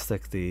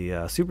bombastic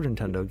the Super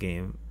Nintendo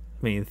game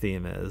main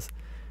theme is.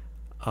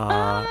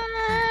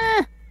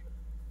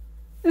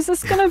 Is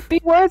this gonna be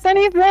worth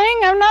anything?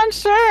 I'm not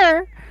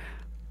sure.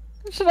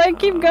 Should I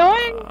keep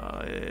going?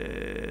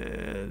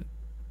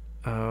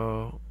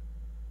 Oh,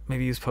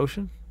 maybe use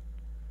potion.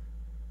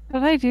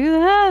 Did I do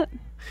that?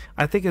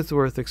 I think it's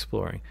worth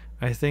exploring.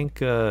 I think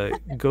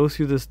go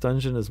through this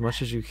dungeon as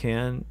much as you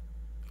can.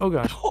 Oh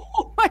gosh.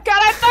 Oh my God!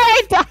 I thought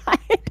I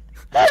died.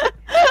 I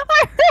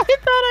really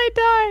thought I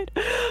died.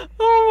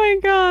 Oh my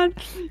God!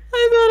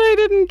 I thought I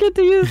didn't get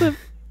to use it.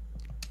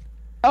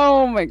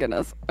 Oh my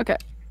goodness. Okay.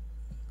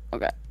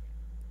 Okay.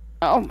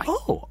 Oh my.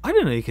 Oh, I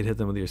didn't know you could hit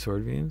them with your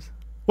sword beams.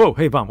 Whoa,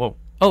 hey, bomb, whoa.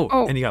 Oh,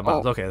 Oh, and you got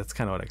bombs. oh. Okay, that's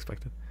kind of what I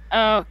expected.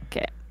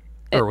 Okay.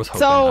 Or was hoping,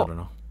 So I don't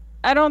know.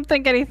 I don't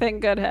think anything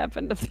good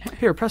happened to there.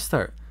 Here, press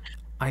start.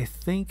 I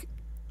think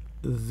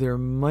there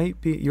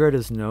might be. You're at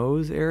his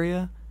nose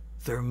area.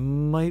 There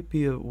might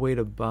be a way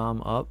to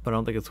bomb up, but I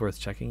don't think it's worth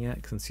checking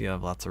yet since you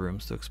have lots of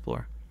rooms to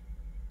explore.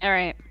 All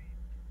right.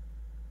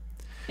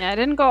 Yeah, I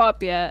didn't go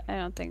up yet. I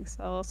don't think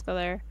so. Let's go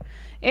there.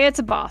 It's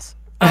a boss.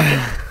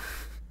 Okay.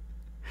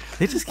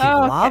 They just keep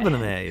lobbing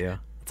them at you.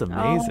 It's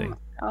amazing.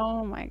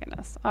 Oh my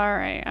goodness. All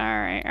right. All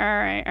right. All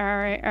right. All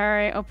right. All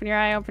right. Open your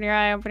eye. Open your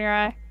eye. Open your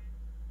eye.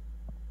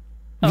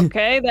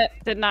 Okay, that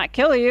did not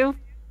kill you.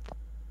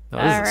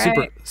 No, this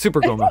is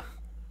super Goma.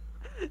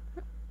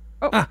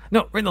 Oh. Ah,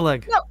 no, right in the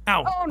leg. No.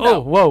 Ow. Oh, no. Oh,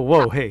 whoa,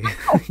 whoa, hey.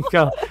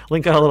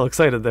 Link got a little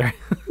excited there.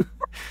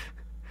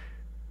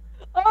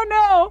 Oh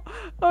no.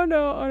 Oh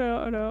no. Oh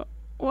no. Oh no.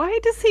 Why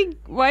is he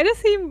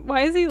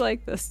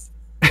like this?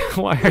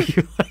 Why are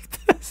you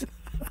like this?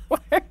 Why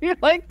are you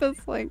like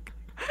this, Link?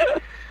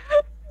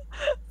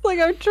 It's like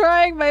I'm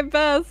trying my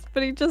best,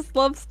 but he just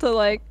loves to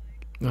like.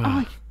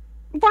 Oh,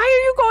 why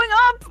are you going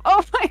up?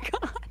 Oh my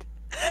god!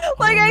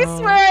 Like I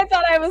swear, I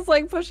thought I was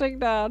like pushing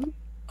down.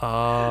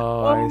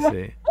 Oh, I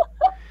see.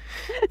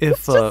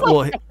 If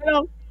well,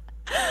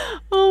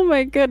 oh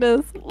my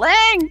goodness,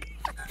 Link!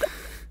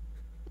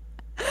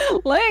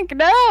 Link,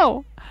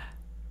 no!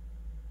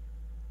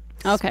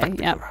 Okay,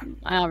 yeah,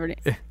 I already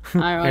yeah,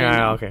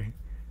 know. okay.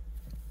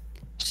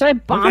 Should I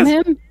bomb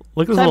him?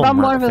 Look at his Should I little bomb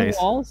one of mark his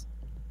face. walls?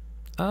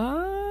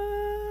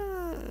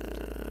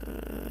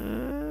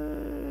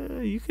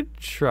 You could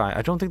try.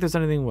 I don't think there's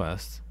anything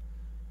west.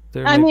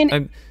 There is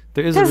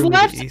a room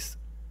to the east.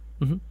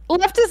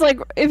 Left is like,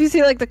 if you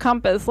see like the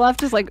compass,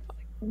 left is like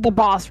the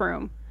boss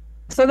room.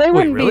 So they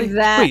wouldn't be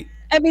that. Wait.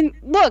 I mean,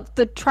 look,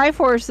 the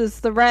Triforce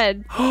is the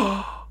red.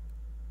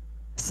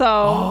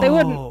 So they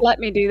wouldn't let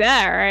me do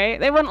that, right?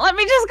 They wouldn't let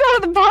me just go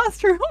to the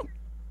boss room.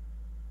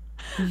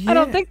 Yeah. I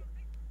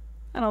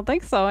don't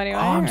think so anyway.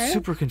 Oh, I'm right?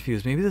 super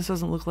confused. Maybe this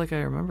doesn't look like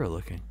I remember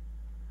looking.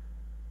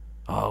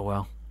 Oh,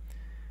 well.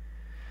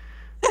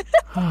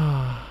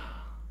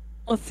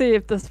 Let's see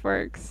if this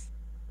works.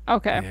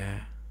 Okay. Yeah.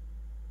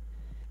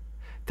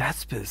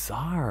 That's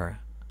bizarre.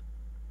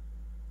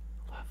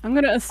 I'm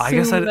gonna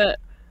assume that.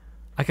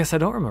 I guess I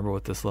don't remember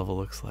what this level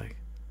looks like.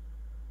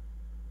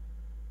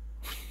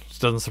 Which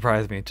doesn't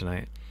surprise me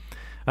tonight.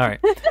 All right.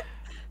 Should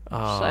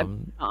I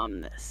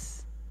bomb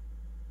this?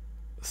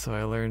 So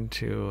I learned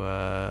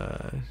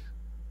to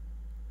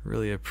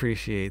really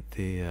appreciate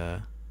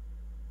the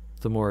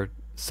more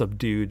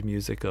subdued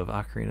music of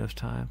Ocarina of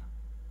Time.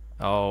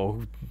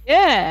 Oh.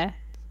 Yeah.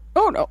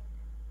 Oh no.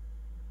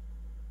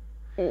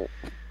 Oh.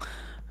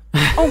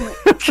 Oh my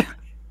god.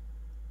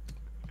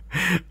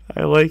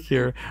 I like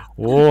your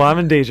whoa, I'm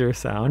in danger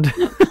sound.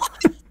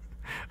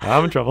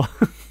 I'm in trouble.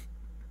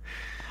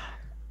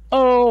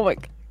 Oh my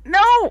god.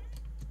 No!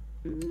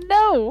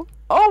 No!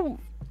 Oh!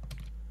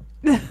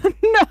 No!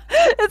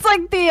 It's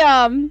like the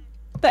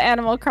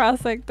Animal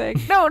Crossing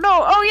thing. No, no!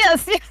 Oh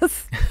yes,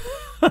 yes!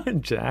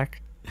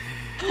 Jack.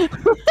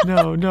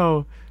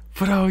 No.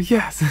 But oh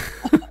yes.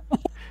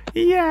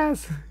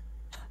 Yes.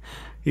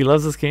 He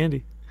loves his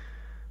candy.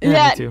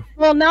 Yeah, me too.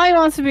 Well, now he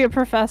wants to be a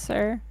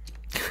professor.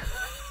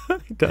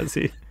 Does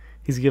he?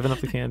 He's giving up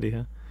the candy,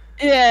 huh?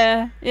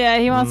 Yeah,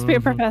 he wants to be a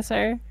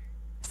professor.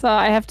 So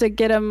I have to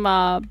get him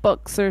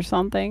books or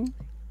something.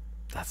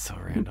 That's so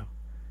random.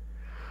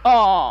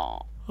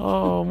 Oh,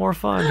 more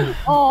fun.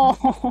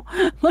 Oh,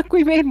 look,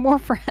 we made more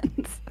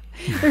friends.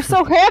 They're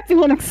so happy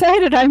and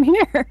excited I'm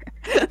here.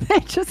 They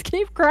just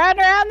keep crying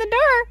around the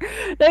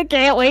door. They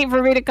can't wait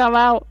for me to come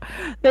out.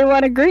 They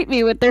want to greet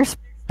me with their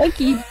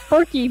spiky,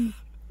 perky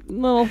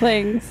little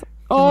things.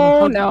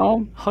 Oh,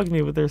 no. Hug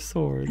me with their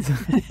swords.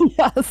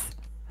 Yes.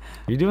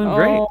 You're doing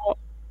great.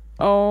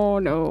 Oh,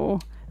 no.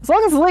 As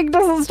long as Link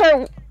doesn't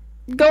start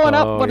going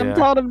up when I'm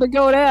telling him to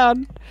go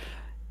down.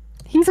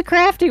 He's a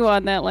crafty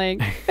one, that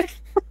Link.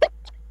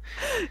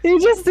 He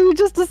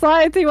just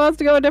decides he wants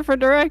to go a different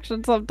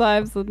direction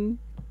sometimes, and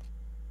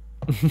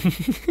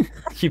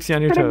keeps you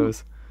on your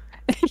toes.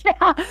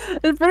 Yeah,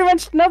 there's pretty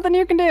much nothing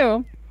you can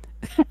do.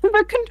 What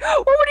would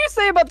you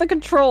say about the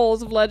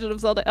controls of Legend of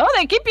Zelda? Oh,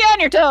 they keep you on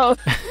your toes.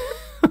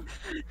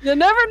 You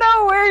never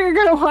know where you're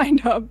gonna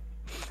wind up.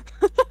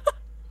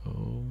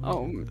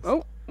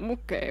 Oh,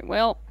 okay.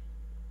 Well,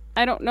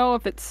 I don't know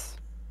if it's.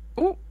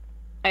 Oh,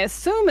 I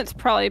assume it's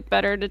probably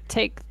better to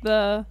take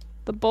the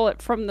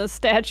bullet from the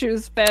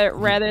statues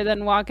rather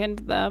than walk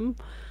into them.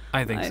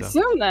 I think so. I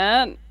assume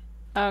that.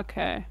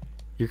 Okay.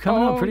 You're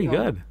coming out pretty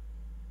good.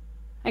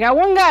 I got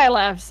one guy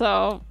left,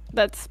 so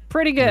that's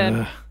pretty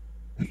good.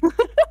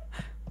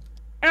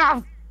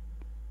 Ah.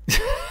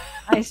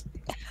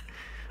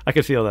 I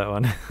could feel that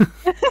one.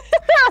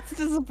 That's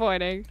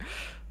disappointing.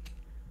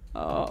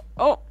 Oh.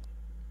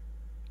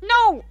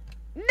 No!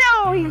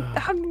 No! He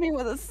hugged me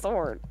with a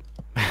sword.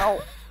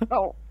 No.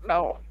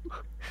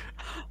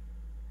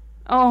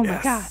 Oh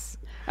my god.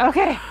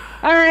 Okay.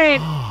 All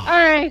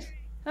right.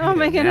 Oh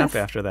my goodness.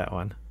 Nap after that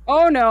one.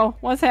 Oh no.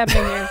 What's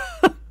happening here?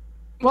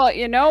 Well,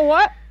 you know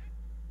what?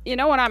 You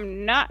know what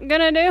I'm not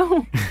gonna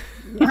do?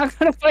 I'm not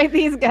gonna fight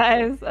these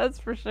guys. That's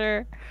for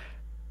sure.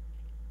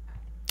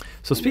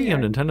 So speaking of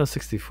Nintendo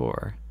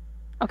 64,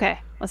 okay,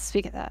 let's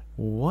speak of that.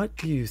 what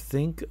do you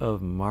think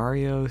of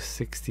Mario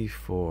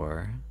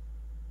 64?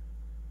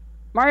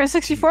 Mario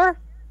 64?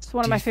 It's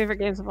one of do my you favorite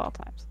games of all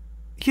times.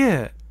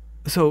 Yeah.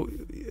 So,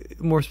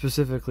 more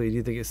specifically, do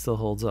you think it still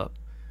holds up?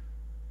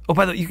 Oh,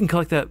 by the way, you can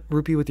collect that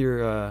rupee with your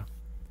Yeah,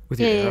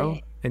 yeah, arrow,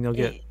 and you'll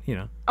yeah. get, you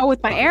know. Oh,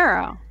 with my Uh,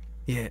 arrow.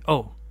 yeah.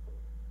 Oh.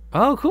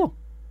 Oh, cool.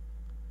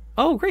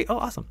 Oh, great. Oh,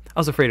 awesome. I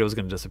was afraid it was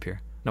going to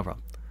disappear. No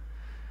problem.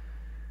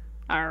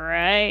 All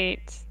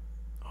right.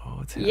 Oh,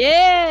 it's happening.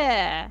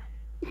 Yeah.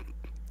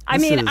 I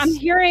This mean, is I'm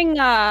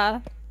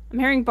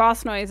hearing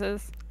boss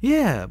noises.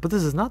 yeah, but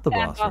this is not the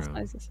Bad boss boss room.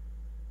 noises.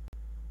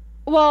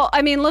 Well,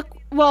 I mean, look,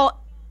 well,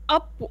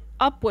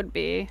 up would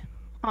be.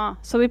 Huh.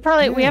 So we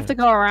have Yeah. to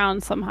go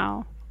around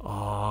somehow.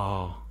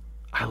 Oh,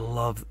 I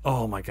love.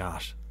 Oh my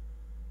gosh.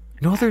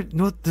 No other.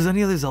 No. Does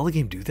any other Zelda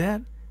game do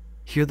that?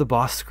 Hear the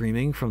boss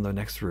screaming from the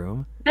next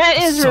room. That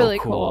That's is so really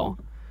cool.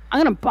 cool. I'm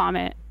gonna bomb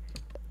it.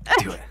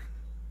 Do it.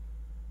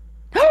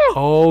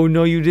 Oh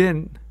no, you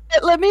didn't.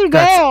 It let me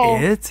That's go.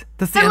 it.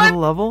 That's the It end let, of the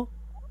level.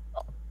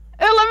 it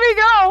let me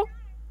go.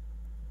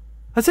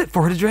 That's it.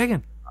 Four-headed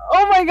dragon.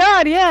 Oh my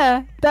god,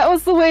 yeah. That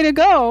was the way to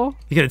go.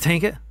 You gonna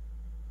tank it?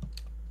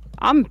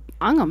 I'm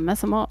gonna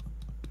mess him up.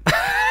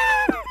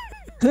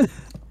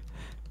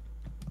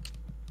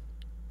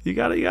 You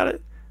got it. You got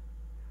it.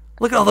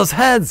 Look at all those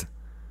heads.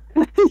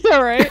 Yeah,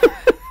 right.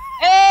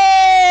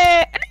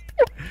 Hey!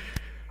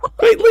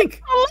 Wait,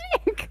 Link.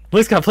 Link!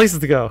 Link's got places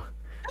to go.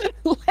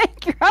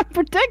 Link, you're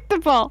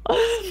unpredictable.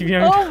 Keep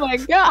your- Oh my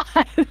god.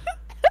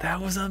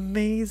 That was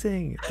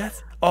amazing.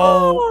 That's.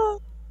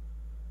 Oh.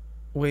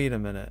 Wait a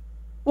minute.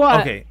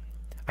 What? Okay.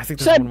 I think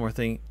there's one more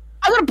thing.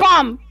 I'm gonna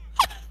bomb.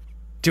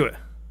 Do it.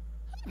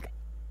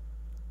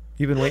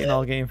 You've been waiting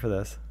all game for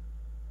this.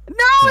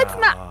 No, it's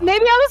not.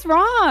 Maybe I was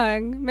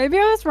wrong. Maybe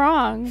I was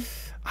wrong.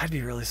 I'd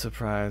be really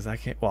surprised. I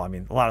can't. Well, I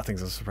mean, a lot of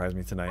things have surprised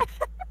me tonight.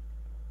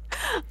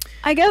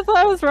 I guess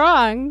I was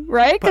wrong,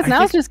 right? But Because I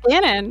now it's think- just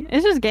Ganon.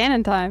 It's just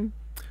Ganon time.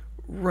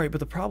 Right, but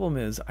the problem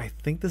is, I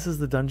think this is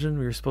the dungeon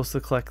where you're supposed to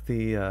collect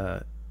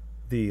the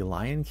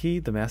lion key,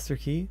 the master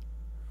key.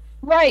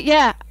 Right,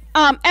 yeah.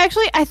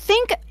 Actually, I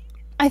think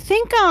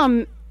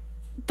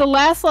the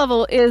last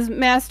level is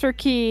Master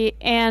Key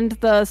and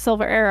the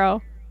Silver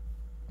Arrow.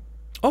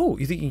 Oh,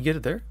 you think you can get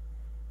it there?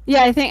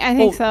 Yeah, I think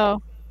Oh.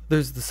 so.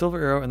 There's the silver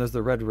arrow and there's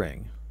the red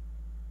ring.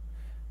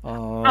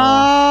 Oh.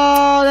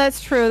 Oh,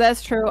 that's true.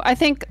 That's true. I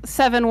think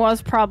 7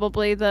 was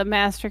probably the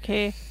Master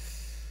Key.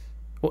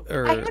 Well,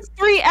 I have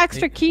 3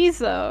 extra keys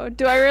though.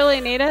 Do I really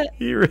need it?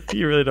 you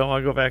really don't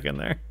want to go back in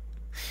there.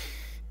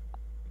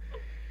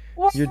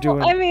 Well, You're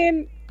doing- I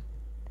mean,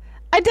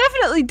 I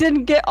definitely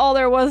didn't get all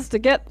there was to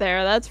get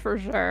there. That's for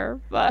sure.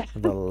 But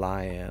The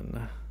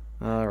lion.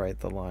 All right,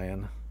 the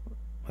lion.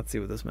 Let's see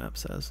what this map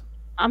says.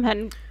 I'm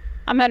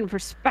heading for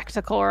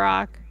Spectacle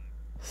Rock.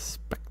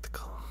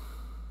 Spectacle.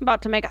 I'm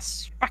about to make a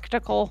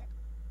spectacle.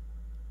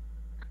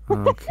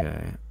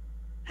 Okay.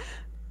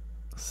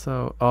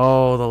 So,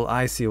 oh,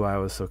 I see why I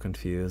was so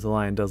confused. The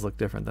lion does look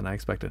different than I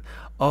expected.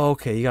 Oh,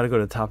 okay, you got to go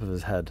to the top of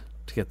his head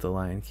to get the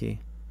lion key.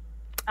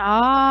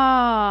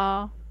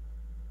 Ah.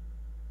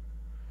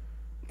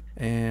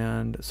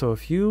 And so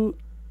if you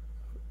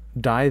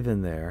dive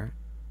in there,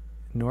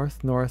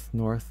 north, north,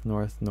 north,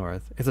 north,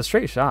 north, it's a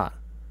straight shot.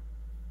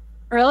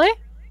 Really?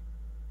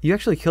 You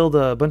actually killed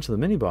a bunch of the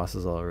mini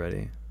bosses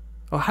already.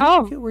 Oh, how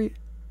did you get where you...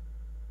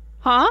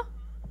 Huh?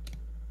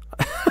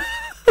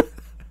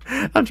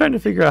 I'm trying to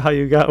figure out how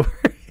you got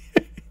where...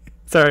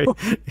 Sorry,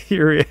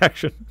 your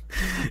reaction.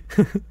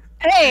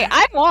 Hey,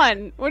 I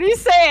won. What are you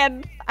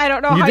saying? I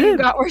don't know You how you did.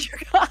 got where you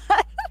got.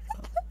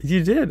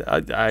 You did.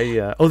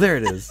 Oh, there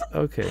it is.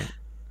 Okay.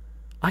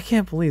 I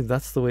can't believe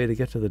that's the way to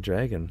get to the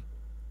dragon.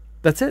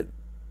 That's it.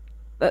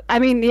 I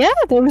mean, yeah,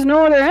 there was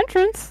no other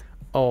entrance.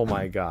 Oh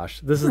my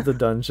gosh. This is the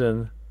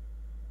dungeon.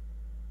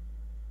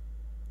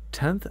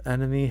 10th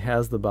enemy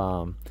has the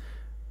bomb.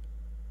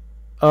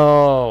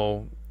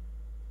 Oh.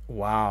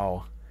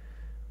 Wow.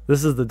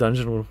 This is the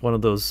dungeon with one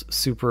of those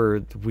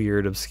super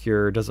weird,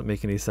 obscure, doesn't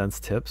make any sense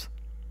tips.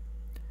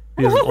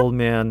 There's an old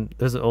man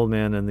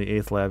in the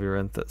 8th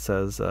labyrinth that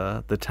says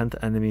the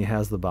 10th enemy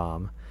has the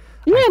bomb.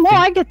 Yeah,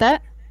 I get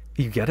that.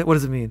 You get it? What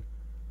does it mean?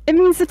 It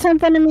means the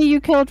 10th enemy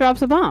you kill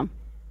drops a bomb.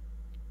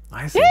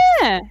 I see.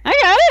 Yeah, I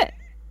got it.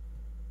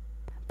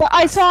 But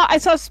I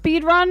saw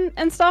speed run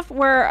and stuff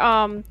where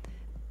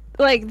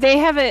like they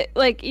have it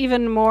like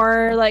even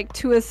more like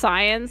to a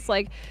science.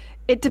 Like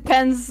it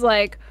depends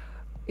like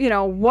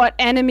what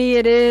enemy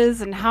it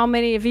is and how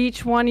many of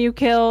each one you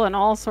kill and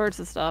all sorts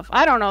of stuff.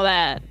 I don't know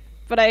that,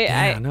 but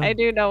I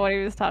do know what he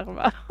was talking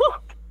about.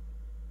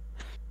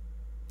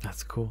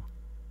 That's cool.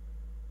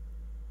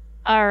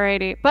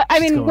 Alrighty, but I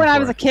She's mean, going when I for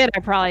was a it. kid, I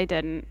probably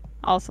didn't.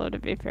 Also, to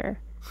be fair,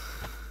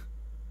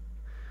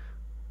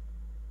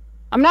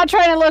 I'm not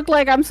trying to look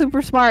like I'm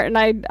super smart and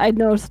I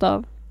know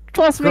stuff.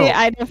 Trust me, Girl.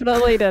 I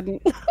definitely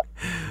didn't.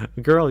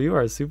 Girl, you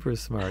are super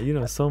smart. You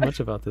know so much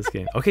about this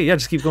game. Okay, yeah,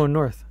 just keep going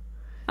north.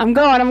 I'm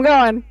going.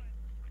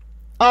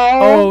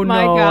 Oh,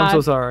 my no, god. I'm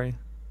so sorry.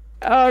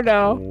 Oh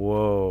no.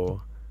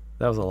 Whoa.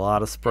 That was a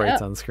lot of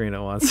sprites on the screen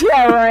at once.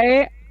 Yeah,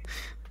 right.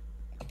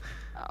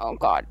 Oh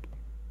God.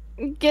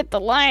 Get the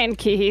lion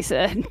key, he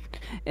said.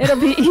 It'll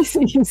be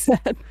easy, he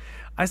said.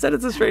 I said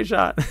it's a straight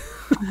shot.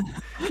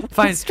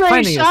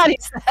 Straight shot, he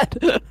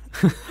said.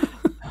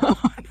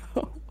 Oh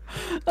no.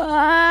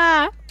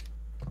 Ah.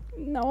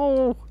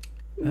 No.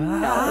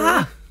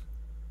 Ah.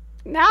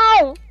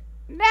 No.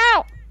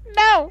 No.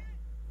 No.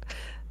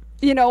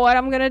 You know what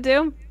I'm gonna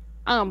do?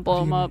 I'm gonna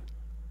blow him up.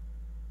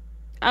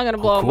 I'm gonna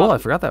blow him Cool. up. I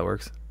forgot that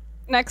works.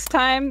 Next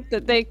time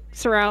that they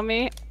surround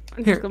me,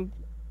 I'm Here. just gonna...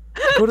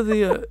 Go to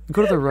the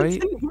right.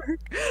 That didn't work.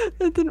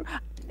 That didn't...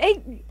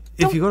 Hey,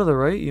 If you go to the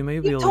right, you may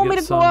be able to told get me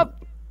to some. blow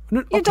up.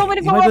 No, You told me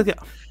to you blow might be up.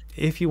 able to get...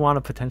 If you want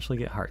to potentially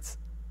get hearts.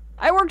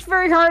 I worked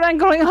very hard on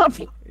going up.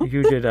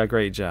 You did a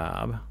great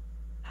job.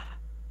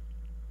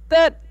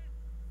 That,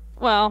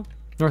 well.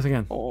 North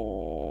again.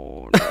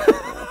 Oh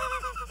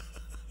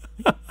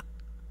no.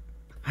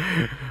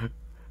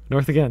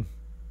 North again.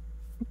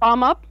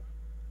 Bomb up.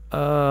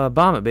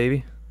 Bomb it,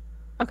 baby.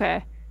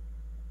 Okay.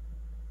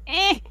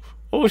 Eh.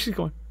 Oh, she's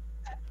going.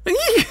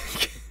 Oh,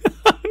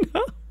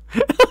 no.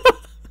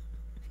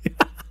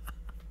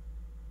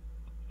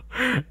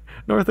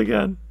 North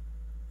again.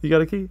 You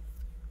got a key?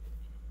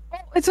 Oh,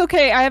 it's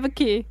okay. I have a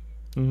key.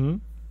 Mm-hmm.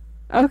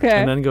 Okay.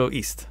 And then go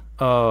east.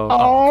 Oh.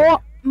 Oh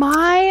Okay.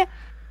 my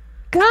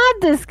God!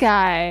 This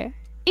guy.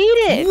 Eat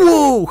it.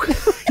 Whoa!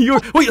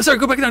 Wait, sorry.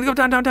 Go back down. Go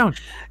down. No,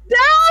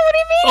 what do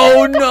you mean?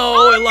 Oh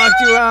no! It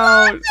locked you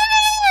out.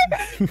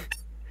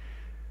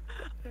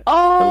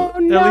 Oh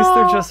no. At least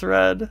they're just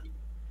red.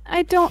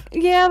 I don't.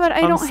 Yeah, but I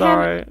I'm don't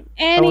sorry. have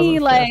any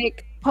That wasn't fair.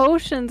 like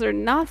potions or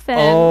nothing.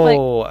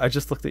 Oh, I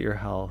just looked at your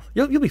health.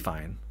 You'll be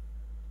fine.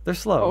 They're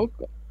slow.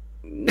 Like,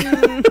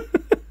 mm,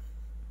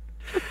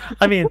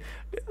 I mean,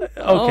 okay.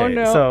 oh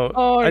no. So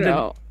Oh I didn't.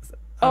 no.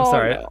 I'm Oh,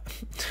 sorry. no.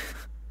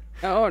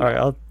 Oh All no.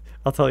 right,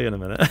 I'll tell you in a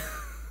minute.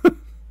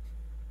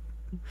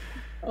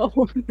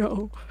 Oh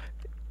no.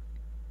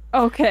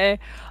 Okay.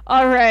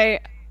 All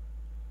right.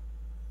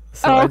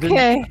 So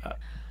Okay.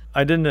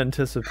 I didn't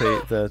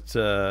anticipate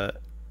that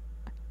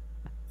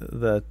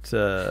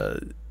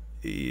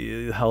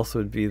health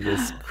would be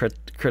this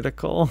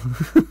critical.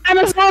 I'm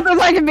as smooth as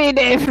I can be,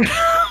 Dave.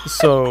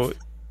 So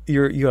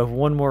you have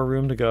one more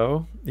room to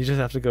go. You just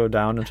have to go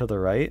down and to the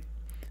right.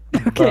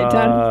 Okay, down to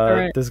the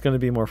right. There's going to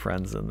be more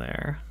friends in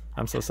there.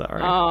 I'm so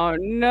sorry. Oh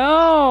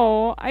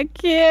no. I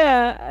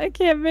can't. I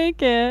can't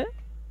make it.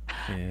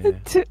 Yeah.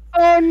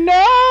 Oh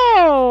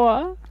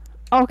no.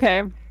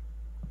 Okay.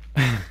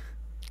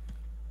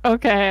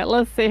 Okay,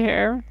 let's see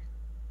here.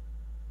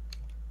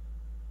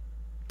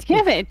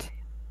 Damn it.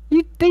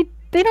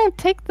 They don't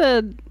take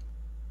the...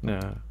 No.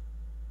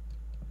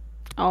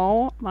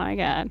 Oh my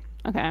God.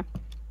 Okay.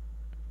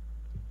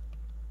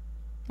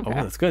 Oh,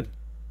 Okay. that's good.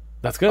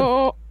 That's good.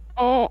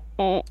 Oh.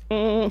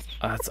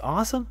 That's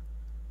awesome.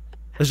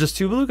 There's just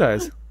two blue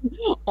guys.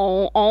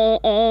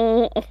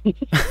 Oh.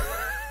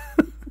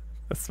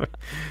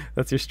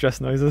 That's your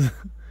stress noises.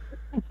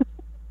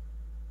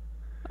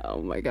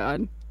 Oh my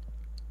God.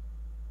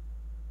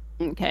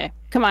 Okay.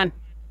 Come on.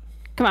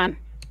 Come on.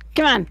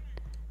 Come on.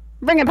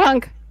 Bring it,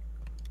 punk.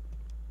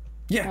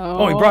 Yeah.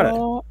 Oh, he brought it.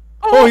 Oh,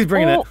 he's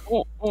bringing it.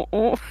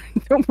 Oh.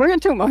 Don't bring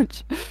it too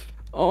much.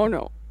 Oh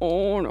no.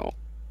 Oh no.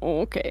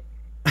 Okay.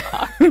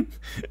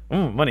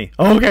 Money.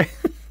 Oh, okay.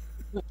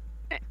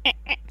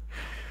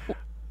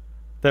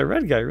 That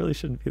red guy really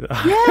shouldn't be there.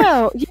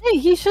 Yeah,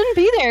 he shouldn't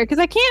be there because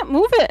I can't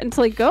move it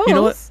until he goes. You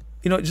know what?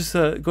 Just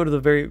go to the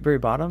very, very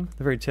bottom,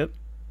 the very tip,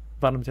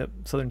 bottom tip,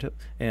 southern tip,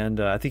 and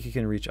I think you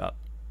can reach up.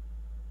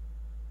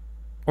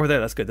 Or there.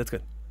 That's good. That's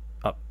good.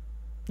 Up.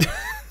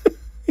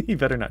 You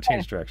better not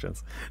change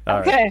directions. All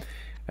okay. Right.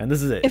 And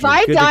this is it. If You're I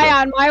good to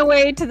die on my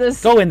way to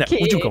this, go in there. key...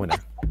 Would you go in there?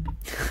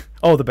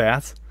 Oh, the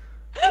bats.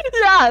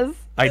 Yes.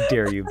 I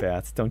dare you,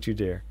 bats. Don't you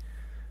dare.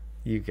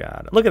 You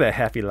got it. Look at that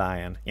happy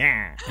lion.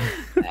 Yeah.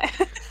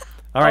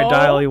 All right,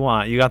 die all you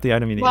want. You got the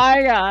item you need.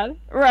 My God.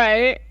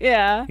 Right.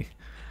 Yeah.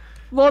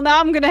 Well, now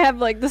I'm going to have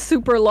like the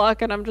super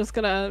luck and I'm just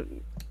going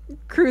to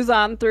cruise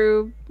on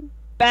through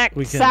back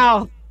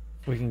south.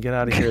 We can get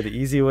out of here the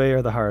easy way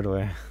or the hard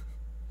way.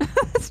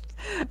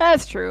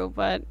 That's true,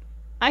 but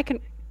I can...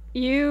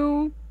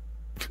 You...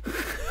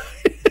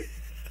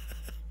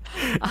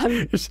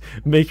 Just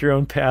make your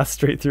own path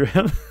straight through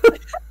him.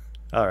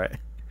 All right.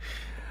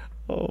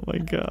 Oh my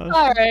gosh.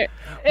 All right.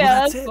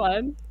 Yeah, that's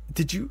fun.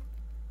 Did you?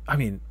 I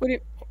mean. What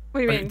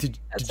do you mean? Did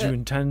you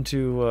intend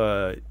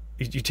to?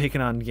 You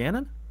taking on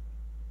Ganon?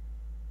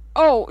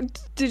 Oh,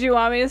 did you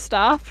want me to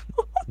stop?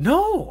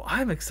 No,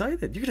 I'm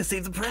excited. You're gonna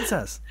save the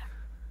princess.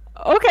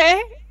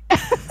 Okay.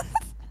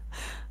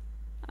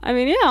 I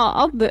mean, yeah,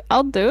 I'll do it.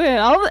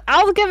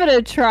 I'll give it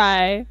a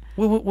try.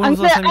 I'm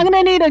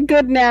gonna need a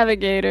good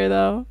navigator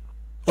though.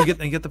 Get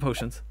the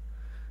potions.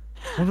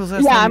 When was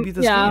the last time you beat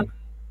this game?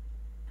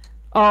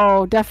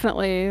 Oh,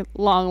 definitely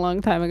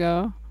long time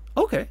ago.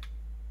 Okay.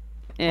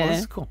 Yeah. Oh, this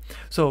is cool.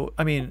 So,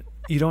 I mean,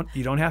 you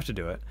don't have to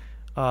do it.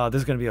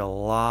 There's going to be a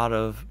lot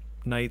of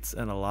knights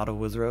and a lot of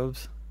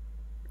wizrobes.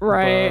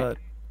 Right. But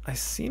I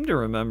seem to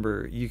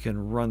remember you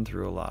can run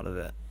through a lot of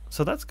it,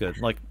 so that's good.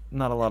 Like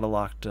not a lot of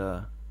locked,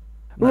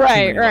 not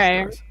too Right, many locked right.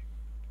 doors.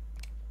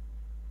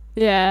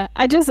 Yeah,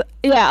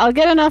 yeah, I'll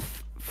get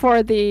enough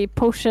for the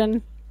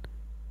potion,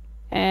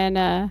 and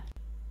I'm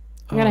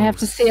gonna Oh, have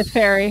to see a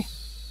fairy.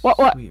 What?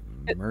 sweet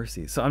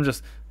mercy! So I'm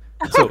just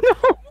Oh so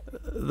no.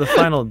 the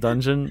final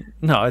dungeon.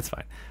 No, it's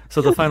fine.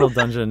 So the final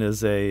dungeon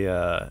is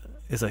a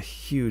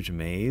huge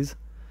maze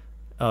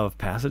of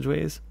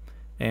passageways.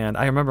 And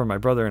I remember my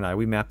brother and I,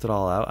 we mapped it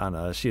all out on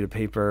a sheet of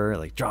paper,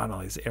 like drawing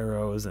all these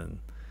arrows and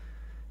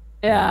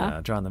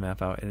Yeah. drawing the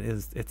map out. And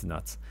it's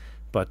nuts.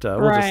 But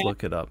we'll just Right.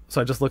 look it up.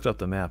 So I just looked up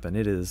the map, and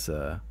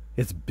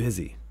it's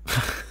busy.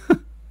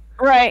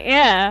 Right.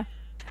 Yeah.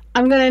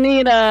 I'm gonna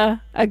need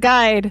a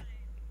guide.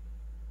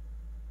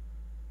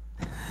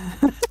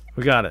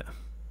 We got it.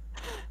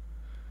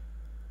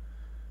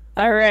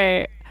 All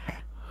right.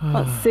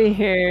 Let's see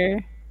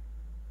here.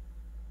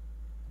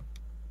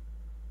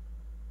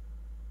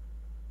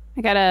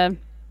 I gotta.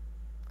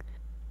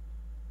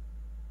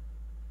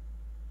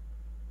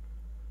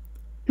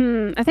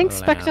 I think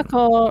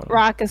Spectacle Land.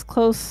 Rock is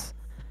close.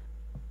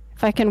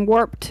 If I can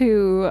warp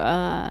to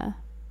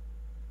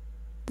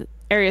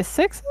Area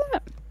 6, is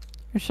it?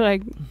 Or should I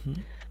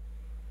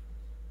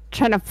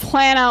trying to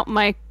plan out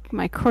my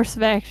course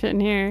of action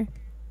here?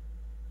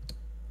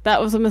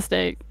 That was a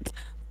mistake.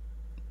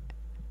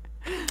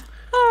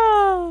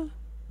 Ah.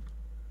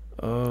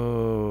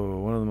 Oh,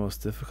 one of the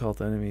most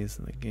difficult enemies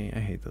in the game. I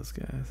hate those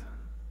guys.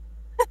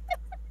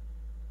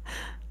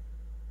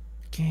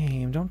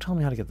 Game, don't tell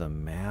me how to get the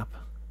map.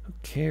 Who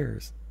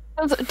cares?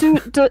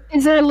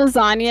 Is there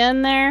lasagna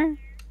in there?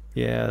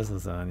 Yeah, it's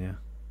lasagna.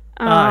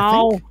 I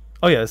Oh, think.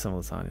 Oh yeah, there's some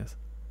lasagnas.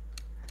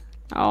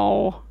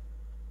 oh.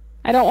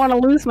 I don't want to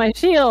lose my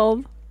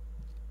shield.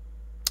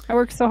 I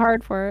worked so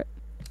hard for it.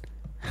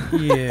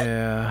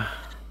 Yeah.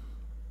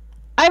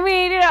 I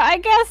mean, I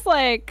guess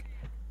like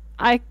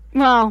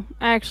well,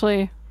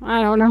 actually,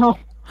 I don't know.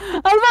 I was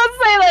about to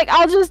say like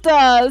I'll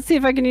just see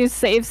if I can use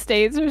save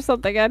states or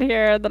something on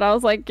here. And then I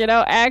was like,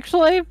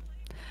 actually,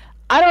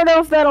 I don't know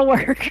if that'll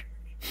work.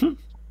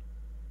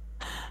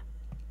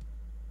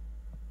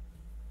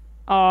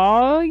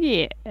 Oh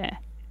yeah.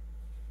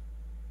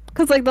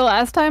 Cause like the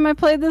last time I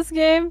played this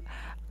game,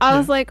 I Yeah.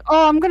 was like,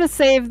 oh, I'm gonna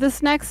save.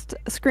 This next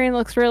screen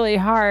looks really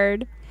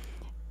hard.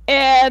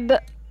 And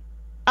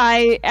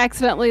I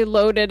accidentally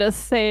loaded a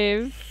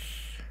save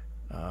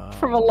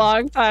from a Oh,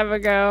 long time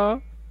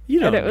ago,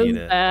 you and it don't need was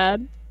it.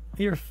 bad.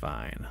 You're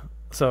fine.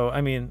 So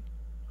I mean,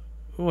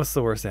 what's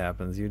the worst that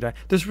happens? You die.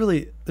 There's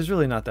really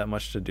not that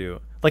much to do.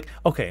 Like,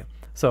 okay,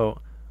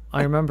 so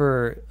I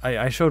remember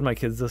I showed my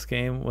kids this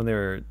game when they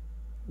were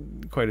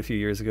quite a few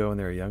years ago when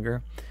they were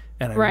younger,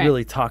 and I Right.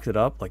 really talked it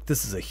up. Like,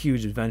 this is a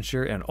huge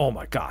adventure, and oh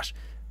my gosh,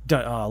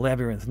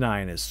 Labyrinth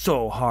 9 is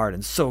so hard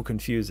and so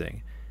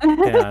confusing.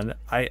 And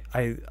I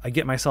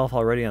get myself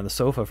already on the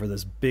sofa for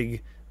this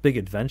big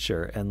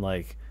adventure, and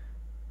like,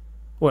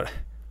 what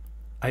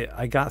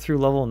I got through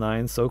level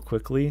 9 so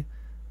quickly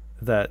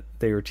that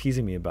they were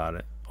teasing me about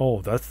it.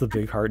 Oh, that's the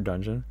big hard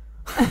dungeon.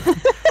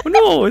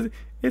 No,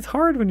 it's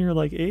hard when you're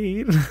like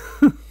 8.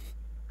 I'm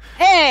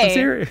Hey,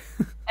 serious.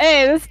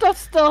 hey, this stuff's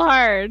still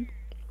hard.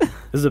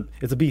 It's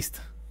a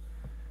beast.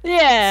 It's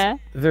Yeah.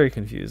 very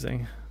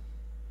confusing.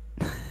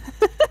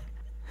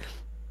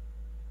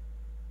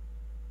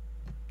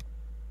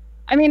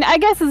 I mean, I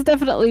guess it's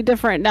definitely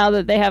different now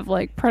that they have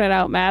like printed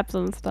out maps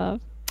and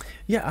stuff.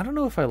 Yeah, I don't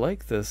know if I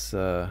like this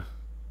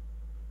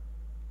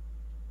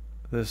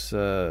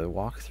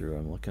walkthrough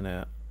I'm looking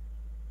at.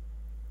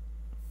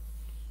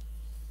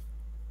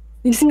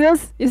 You see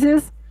this? You see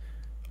this?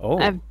 I Oh,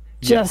 have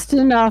yes. just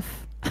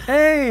enough.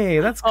 Hey,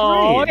 that's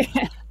Oh,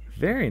 great.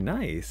 Very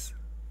nice.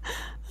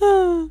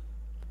 yeah.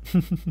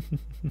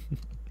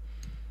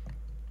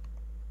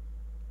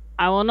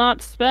 I will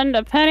not spend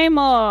a penny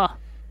more.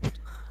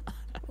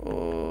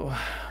 Oh,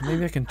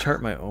 maybe I can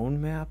chart my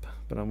own map,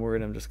 but I'm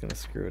worried I'm just gonna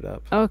screw it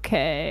up.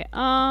 Okay.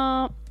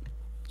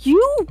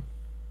 You.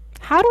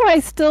 How do I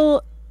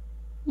still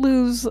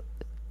lose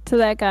to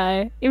that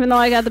guy, even though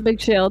I got the big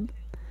shield?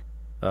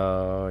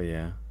 Oh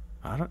yeah.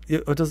 I don't.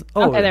 It does.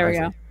 Oh, Okay, yeah, there I we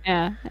go. see.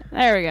 Yeah,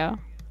 there we go.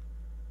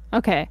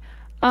 Okay.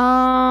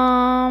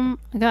 I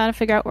gotta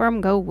figure out where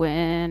I'm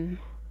going.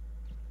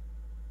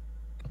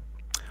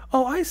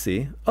 Oh, I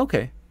see.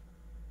 Okay,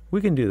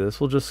 we can do this.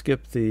 We'll just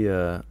skip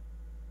the.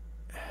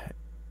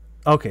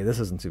 Okay, this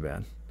isn't too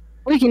bad.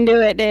 We can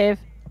do it, Dave.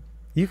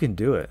 You can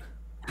do it.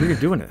 You're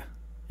doing it.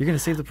 You're gonna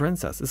save the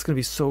princess. It's gonna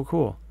be so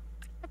cool.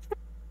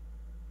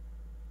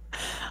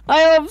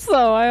 I hope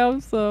so. I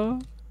hope so.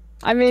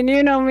 I mean,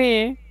 you know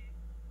me.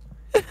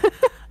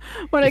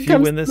 When it If you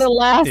comes win to this, the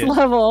last yeah.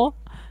 level,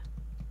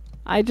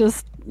 I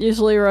just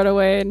usually run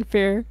away in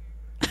fear.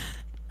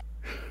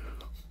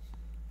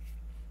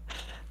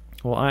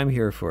 Well, I'm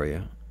here for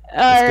you.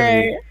 It's All gonna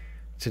be. right.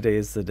 Today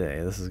is the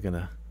day. This is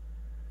gonna.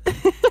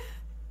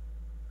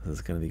 This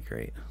is gonna be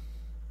great.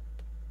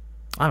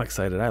 I'm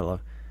excited. I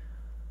love.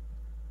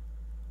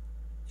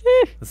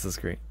 This is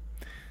great.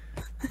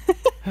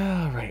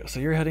 All right. So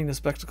you're heading to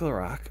Spectacle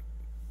Rock.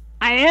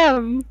 I I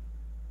am.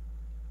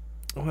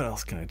 What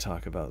else can I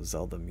talk about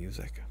Zelda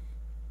music?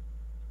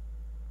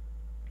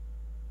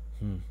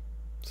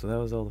 So that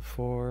was Zelda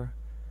 4.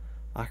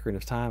 Ocarina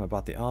of Time, I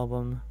bought the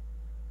album.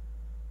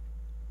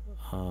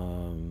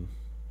 Oh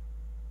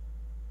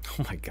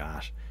my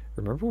gosh.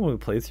 Remember when we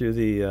played through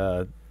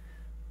the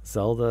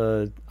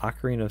Zelda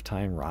Ocarina of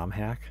Time ROM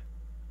hack?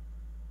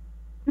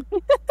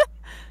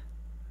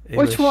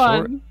 Which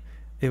one?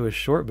 It was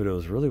short, but it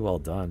was really well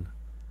done.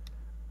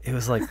 It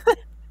was like,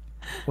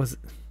 was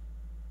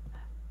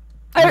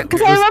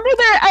Because I remember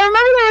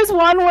there was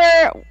one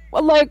where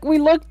like we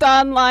looked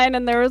online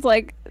and there was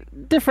like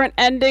different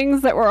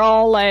endings that were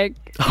all like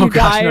oh you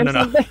gosh, die no, or no,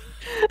 no. something.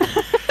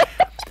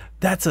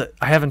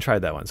 I haven't tried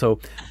that one. So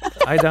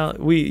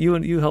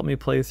you helped me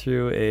play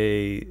through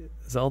a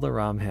Zelda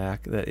ROM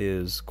hack that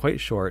is quite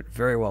short,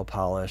 very well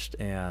polished,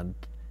 and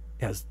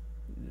has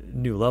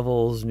new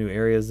levels, new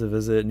areas to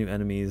visit, new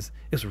enemies.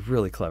 It was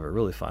really clever,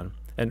 really fun,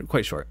 and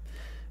quite short.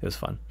 It was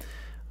fun.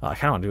 I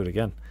kind of want to do it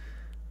again.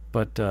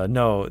 But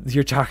no,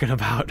 you're talking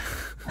about.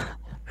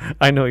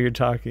 I know you're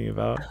talking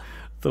about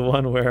the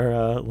one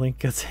where Link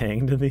gets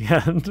hanged in the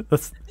end.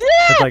 That's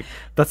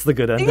the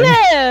good ending.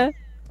 Yeah,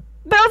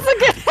 that's a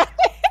good ending.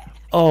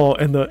 Oh,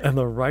 and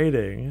the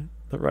writing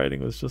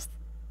was just.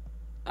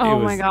 Oh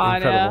my god!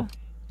 Incredible.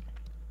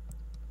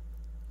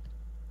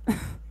 Yeah.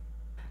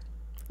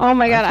 Oh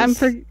my god!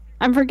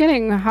 I'm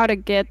forgetting how to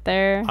get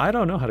there. I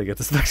don't know how to get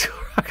to Spectacle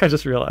Rock. I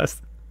just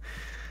realized.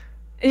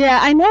 Yeah,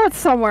 I know it's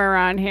somewhere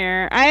around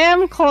here. I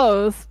am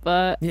close,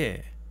 but Yeah.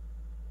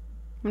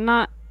 I'm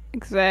not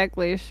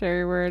exactly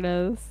sure where it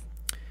is.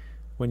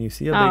 When you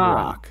see a big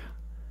rock,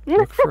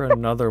 look for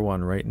another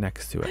one right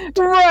next to it.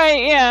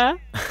 Right, yeah.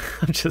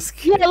 I'm just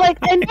kidding. Yeah, like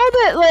I know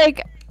that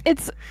like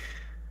it's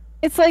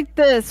like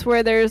this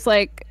where there's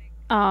like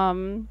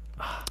the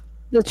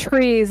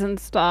trees and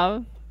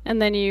stuff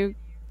and then you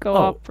go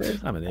up.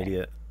 I'm an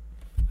idiot.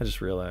 I just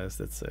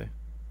realized it's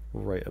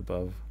right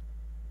above.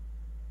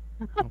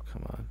 Oh,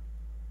 come on.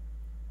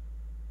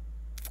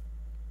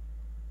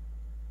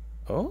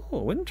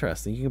 Oh,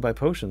 interesting. You can buy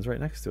potions right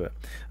next to it.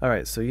 All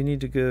right, so you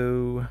need to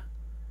go.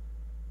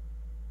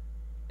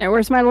 And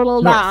where's my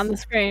little dot on the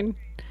screen?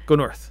 Go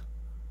north.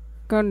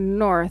 Go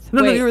north.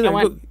 No, Wait, you're there.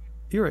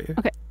 You're right here.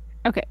 Okay.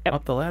 Okay. Yep.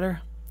 Up the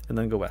ladder, and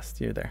then go west.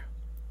 You're there.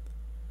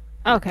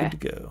 Okay. Good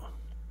to go.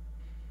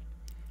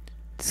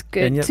 It's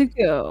good to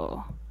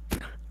go.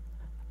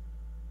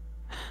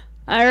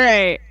 All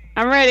right.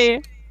 I'm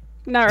ready.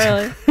 Not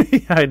really.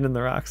 Hiding in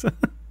the rocks.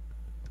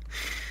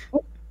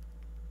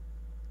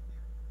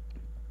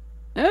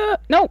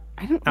 No,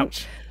 I don't.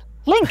 Ouch.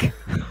 Link.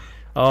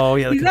 Oh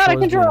yeah, he's out of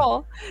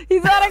control.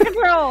 He's out of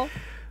control.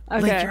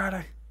 Okay. Link, you're out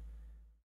of